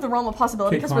not out of the realm of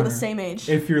possibility Kit because we're the Connor. same age.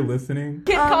 If you're listening,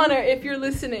 Kit Connor, if you're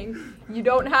listening, you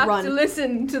don't have Run. to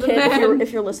listen to the Kit, man.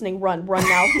 if you're listening, run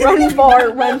now, run far,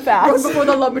 run Run fast. before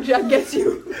the lumberjack gets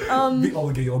you. the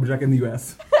only gay lumberjack in the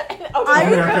U.S.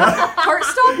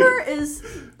 Heartstopper is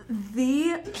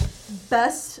the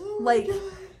best, like,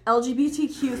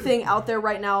 LGBTQ thing out there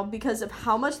right now because of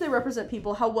how much they represent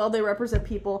people, how well they represent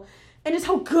people, and just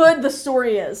how good the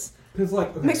story is. Because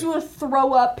like, okay. Makes me want to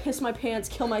throw up, piss my pants,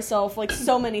 kill myself, like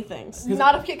so many things.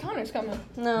 Not if Kit Connor's coming.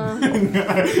 No.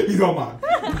 He's on mine.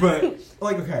 But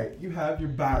like, okay, you have your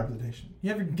bi representation, you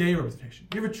have your gay representation,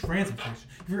 you have your trans representation,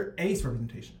 you have your ace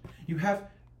representation, you have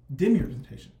demi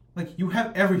representation. Like, you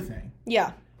have everything.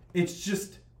 Yeah. It's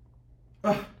just,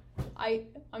 I'm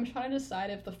trying to decide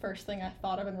if the first thing I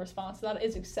thought of in response to that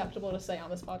is acceptable to say on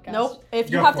this podcast. Nope.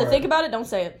 If you Go have to for think it. about it, don't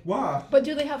say it. why? But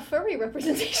do they have furry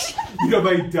representation? No,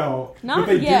 they don't. Not but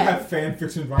they yet. do have fan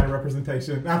fiction writer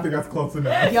representation. I think that's close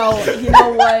enough. Yo, you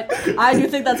know what? I do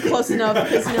think that's close enough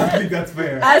because, you I know, think that's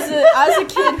fair. as a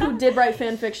kid who did write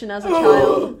fan fiction as a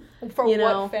child, For you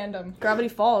what know, fandom? Gravity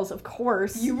Falls, of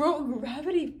course. You wrote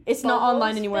Gravity It's not Falls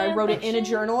online anymore. I wrote it in a fanfiction?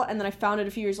 journal, and then I found it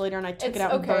a few years later, and I took It's it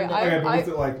out and okay, burned it. Okay, but was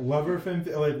it like lover fan?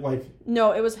 Like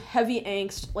No, it was heavy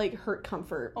angst, like hurt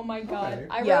comfort. Oh my god.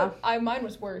 Okay. Mine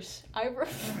was worse. I wrote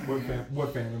what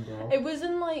fandom, girl? It was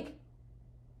in like,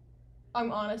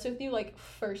 I'm honest with you, like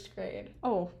 1st grade.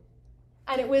 Oh.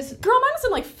 And it was Girl, mine was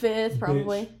in like 5th,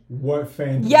 probably. Bitch, what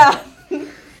fandom? Yeah.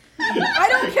 I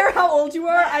don't care how old you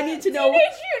are, I need to know Teenage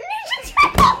Mutant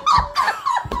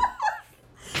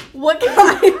Ninja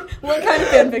Turtles. What kind of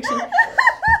fanfiction?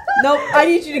 Nope, I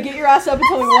need you to get your ass up and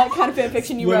tell me what kind of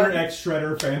fanfiction you Splinter wrote. X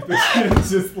Shredder fanfiction. It's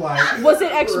just like... Was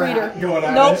it X Reader? Going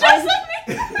on. Nope. It's just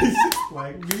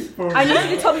like... I need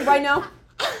you to tell me right now.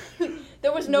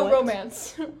 There was no What?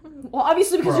 romance. Well,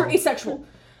 obviously because Bro. you're asexual.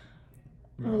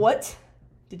 No. What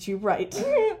did you write?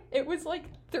 It was like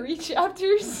 3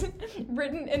 chapters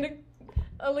written in a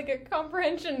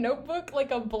comprehension notebook,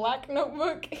 like a black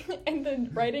notebook, and the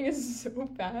writing is so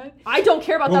bad. I don't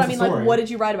care about What that. I was mean, the like, story? what did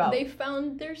you write about? They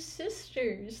found their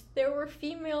sisters. There were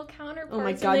female counterparts. Oh my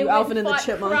and God, they you went Alvin and the fought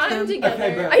Chipmunk crime them. together.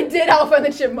 Okay, but- I did Alpha and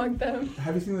the Chipmunk them.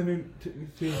 Have you seen the new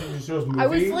Teenage Show's movie? I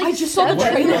was like, I just saw the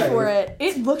What? trailer What? for it.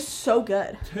 It looks so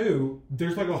good. 2,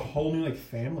 there's like a whole new like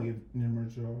family of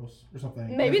Nimrod Girls or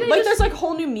something. Maybe There's, they Like, there's like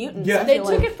whole new mutants. Yeah. I They feel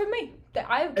took like. it from me.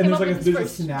 I and came there's up like with a, this there's a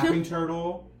first. snapping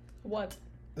turtle. What?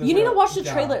 There's You need to like- watch the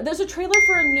yeah. trailer. There's a trailer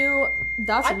for a new.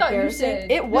 That's I thought you embarrassing.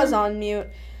 said- It was on mute.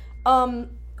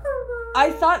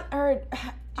 I thought, or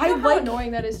I I know how like.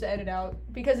 annoying that is to edit out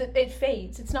because it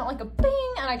fades. It's not like a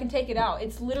bing and I can take it out.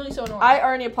 It's literally so annoying. I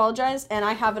already apologized, and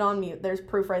I have it on mute. There's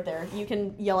proof right there. You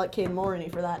can yell at Caden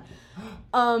Mulroney for that.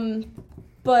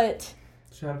 But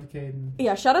Shout out to Caden.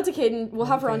 yeah, shout out to Caden. We'll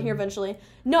have her on here eventually.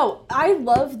 No, I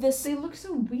love this. They look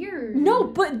so weird. No,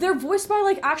 but they're voiced by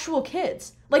like actual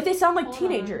kids. Like they sound like Hold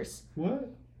teenagers. What?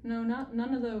 No,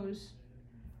 none of those.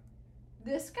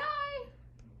 This guy?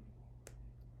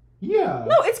 Yeah.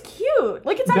 No, it's cute.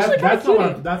 Like it's actually kind of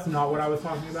cute. That's not what I was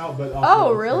talking about. But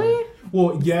Oh, really?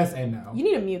 Well, yes and no. You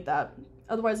need to mute that.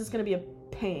 Otherwise, it's gonna be a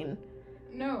pain.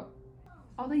 No.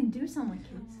 All they do sound like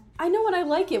kids. I know, and I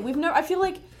like it. I feel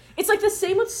like it's like the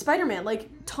same with Spider-Man. Like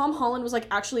Tom Holland was like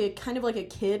actually kind of like a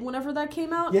kid whenever that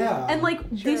came out. Yeah. And like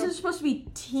these True. are supposed to be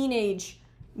teenage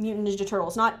Mutant Ninja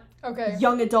Turtles, not Okay.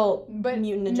 young adult But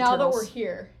Mutant Ninja now Turtles. that we're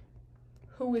here,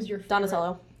 who is your favorite?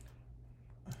 Donatello.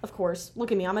 Of course.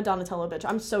 Look at me. I'm a Donatello bitch.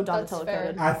 I'm so Donatello fair.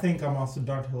 coded. I think I'm also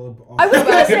Donatello. I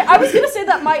was gonna say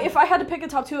that if I had to pick a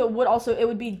top 2, it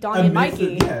would be Donnie and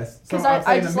Mikey. Yes. So 'Cause I'm I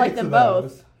saying a just mix like them of both.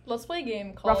 those. Let's play a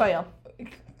game called... Raphael.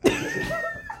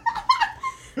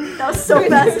 That was so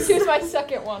fast. Here's my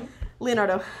second one.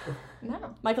 Leonardo.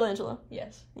 No. Michelangelo.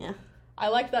 Yes. Yeah. I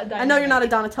like that dynamic. I know you're not a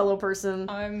Donatello person.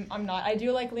 I'm not. I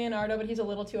do like Leonardo, but he's a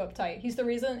little too uptight. He's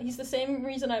the same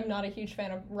reason I'm not a huge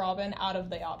fan of Robin out of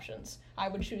the options. I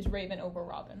would choose Raven over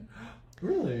Robin.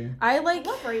 Really? I I like.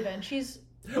 love Raven. She's...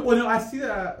 Well, no, I see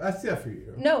that for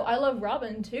you. No, I love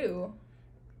Robin too.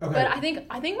 Okay. But I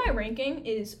think my ranking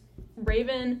is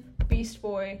Raven, Beast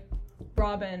Boy,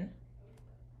 Robin.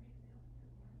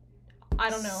 I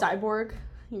don't know. Cyborg.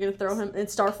 You're gonna throw him in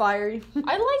Starfire.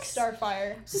 I like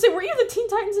Starfire. So say, were you the Teen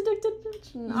Titans addicted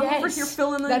bitch? And I'm over Yes, here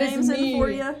filling the that is names in me. for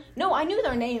you. No, I knew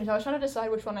their names. I was trying to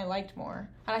decide which one I liked more,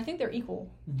 and I think they're equal.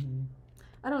 Mhm.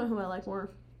 I don't know who I like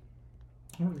more.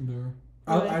 I don't know.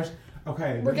 Really?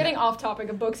 Okay. We're getting off topic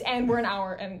of books, and we're an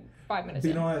hour and 5 minutes But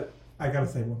you in. know what? I gotta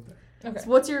say one thing. Okay. So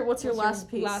what's your last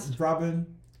piece? last- Robin,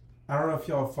 I don't know if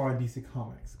y'all follow DC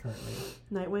Comics currently,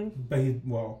 Nightwing. but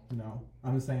no.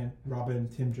 I'm just saying, Robin,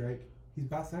 Tim Drake, he's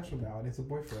bisexual now, and it's a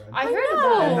boyfriend. I know. heard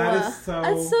about And it. that is so.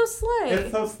 That's so slay.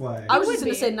 It's so slay. I was It just would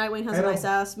gonna be. say Nightwing has I a don't- nice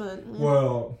ass, but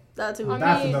Well, that's who. I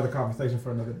that's mean- another conversation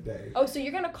for another day. Oh, so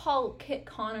you're gonna call Kit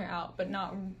Connor out, but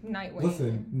not Nightwing?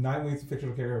 Listen, Nightwing's a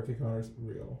fictional character. Kit Connor's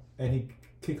real, and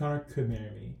Kit Connor could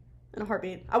marry me. in a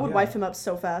heartbeat. I would Yeah. wife him up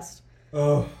so fast.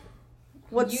 Ugh.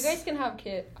 What's You guys can have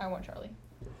Kit. I want Charlie.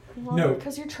 well, No.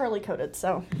 because you're Charlie coded.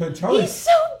 So But Charlie's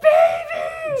so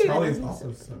baby. Charlie's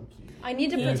also so cute. I need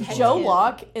to He- protect Joe Kit.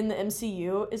 Locke in the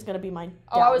MCU is gonna be my downfall.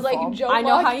 Oh, I was like Joe. I know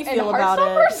Locke how you and feel about it.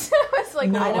 Heartstoppers? I was like,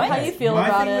 No, I know what? how you feel My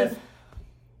about thing it. with-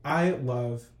 I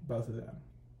love both of them.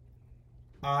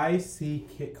 I see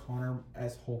Kit Connor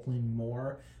as Hulkling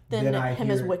more Than than I him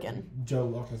hear as Wiccan. Joe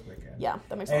Locke as Wiccan. Yeah,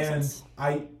 that makes a lot of And sense.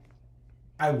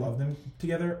 I love them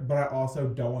together, but I also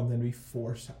don't want them to be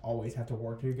forced to always have to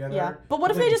work together. Yeah, but what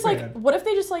if Like they you just like? said. What if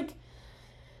they just like?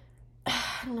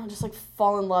 I don't know, just like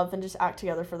fall in love and just act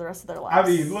together for the rest of their I lives.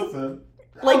 mean, listen.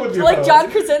 I would like be like opposed. John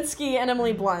Krasinski and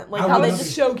Emily Blunt, like I how would they not just.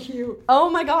 be- So cute.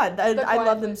 Oh my god, I The love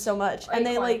Quiet them Place. so much, Or and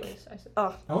they Quiet like. Place, I said.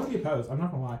 Oh, I wouldn't be opposed. I'm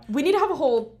not gonna lie. we need to have a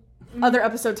whole other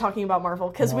episode talking about Marvel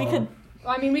because we could.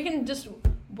 I mean, we can just.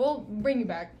 We'll bring you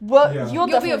back. Well, Yeah. you'll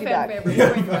You'll be a definitely be fan back. favorite. Yeah,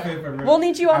 We'll bring you my back. favorite. We'll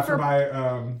need you on After for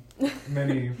my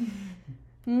many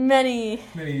many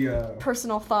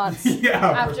personal thoughts. yeah.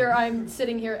 After I'm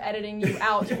sitting here editing you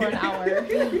out for an hour.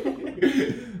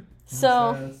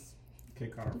 So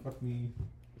Kit Connor, fuck me.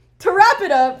 to wrap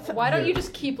it up, Why don't you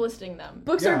just keep listing them?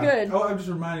 books are good. Oh, I'm just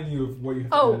reminding you of what you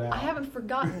have to Oh, edit out. I haven't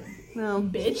forgotten, No,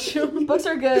 bitch. books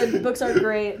are good. Books are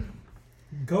great.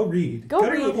 Go read. Go to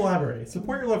your read. local library.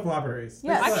 Support your local libraries.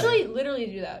 Yes. That's Actually, literally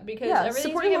do that because Yeah, everything's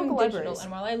support your becoming local digital. libraries.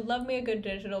 And while I love me a good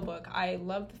digital book, I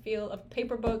love the feel of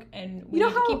paper book, and we You know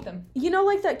need to how- keep them. You know,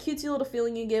 like that cutesy little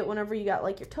feeling you get whenever you got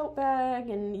like your tote bag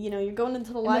and you're going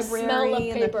into the And library the smell of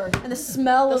and paper. the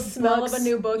smell The of smell books. of a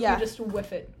new book, Yeah. you just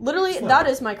whiff it. Literally, Smell. that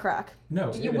is my crack.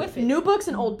 No. You it whiff is. it. New books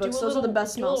and old Do books, a those are the little-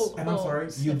 best do a smells. And I'm little sorry,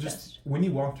 you sniff just test. when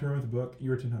you walk through with a book,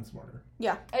 you're 10 times smarter.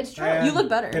 It's true. And You look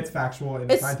better. It's factual and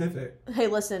It's- scientific. Hey,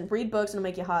 listen, read books and it'll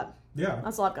make you hot. Yeah.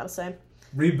 That's all I've got to say.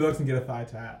 Read books and get a thigh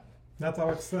tat. That's all I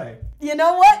have to say. You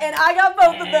know what? And I got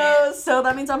both of those, so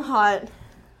that means I'm hot.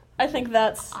 I think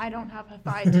that's... I don't have a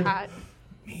thigh tat,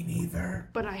 Me neither.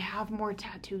 but I have more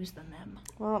tattoos than them.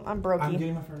 Well, I'm brokey. I'm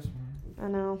getting my first one. I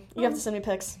know. You have to send me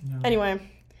pics. No. Anyway,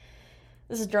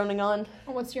 this is Droning On.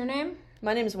 What's your name?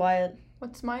 My name is Wyatt.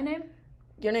 What's my name?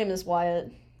 Your name is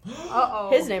Wyatt.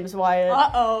 Uh-oh. His name is Wyatt.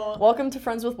 Uh-oh. Welcome to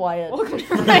Friends with Wyatt, Welcome to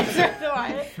Friends with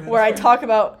Wyatt. where I talk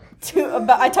about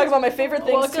my favorite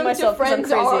things Welcome to myself because I'm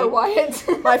Friends are crazy.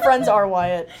 Wyatt. My friends are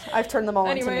Wyatt. I've turned them all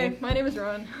Anyway, into me. my name is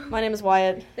Rowan. My name is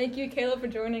Wyatt. Thank you, Caleb, for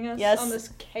joining us Yes. on this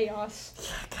chaos.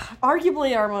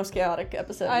 Arguably our most chaotic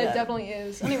episode It yet. definitely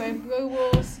is. Anyway, we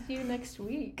will see you next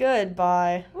week.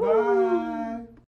 Goodbye. Bye.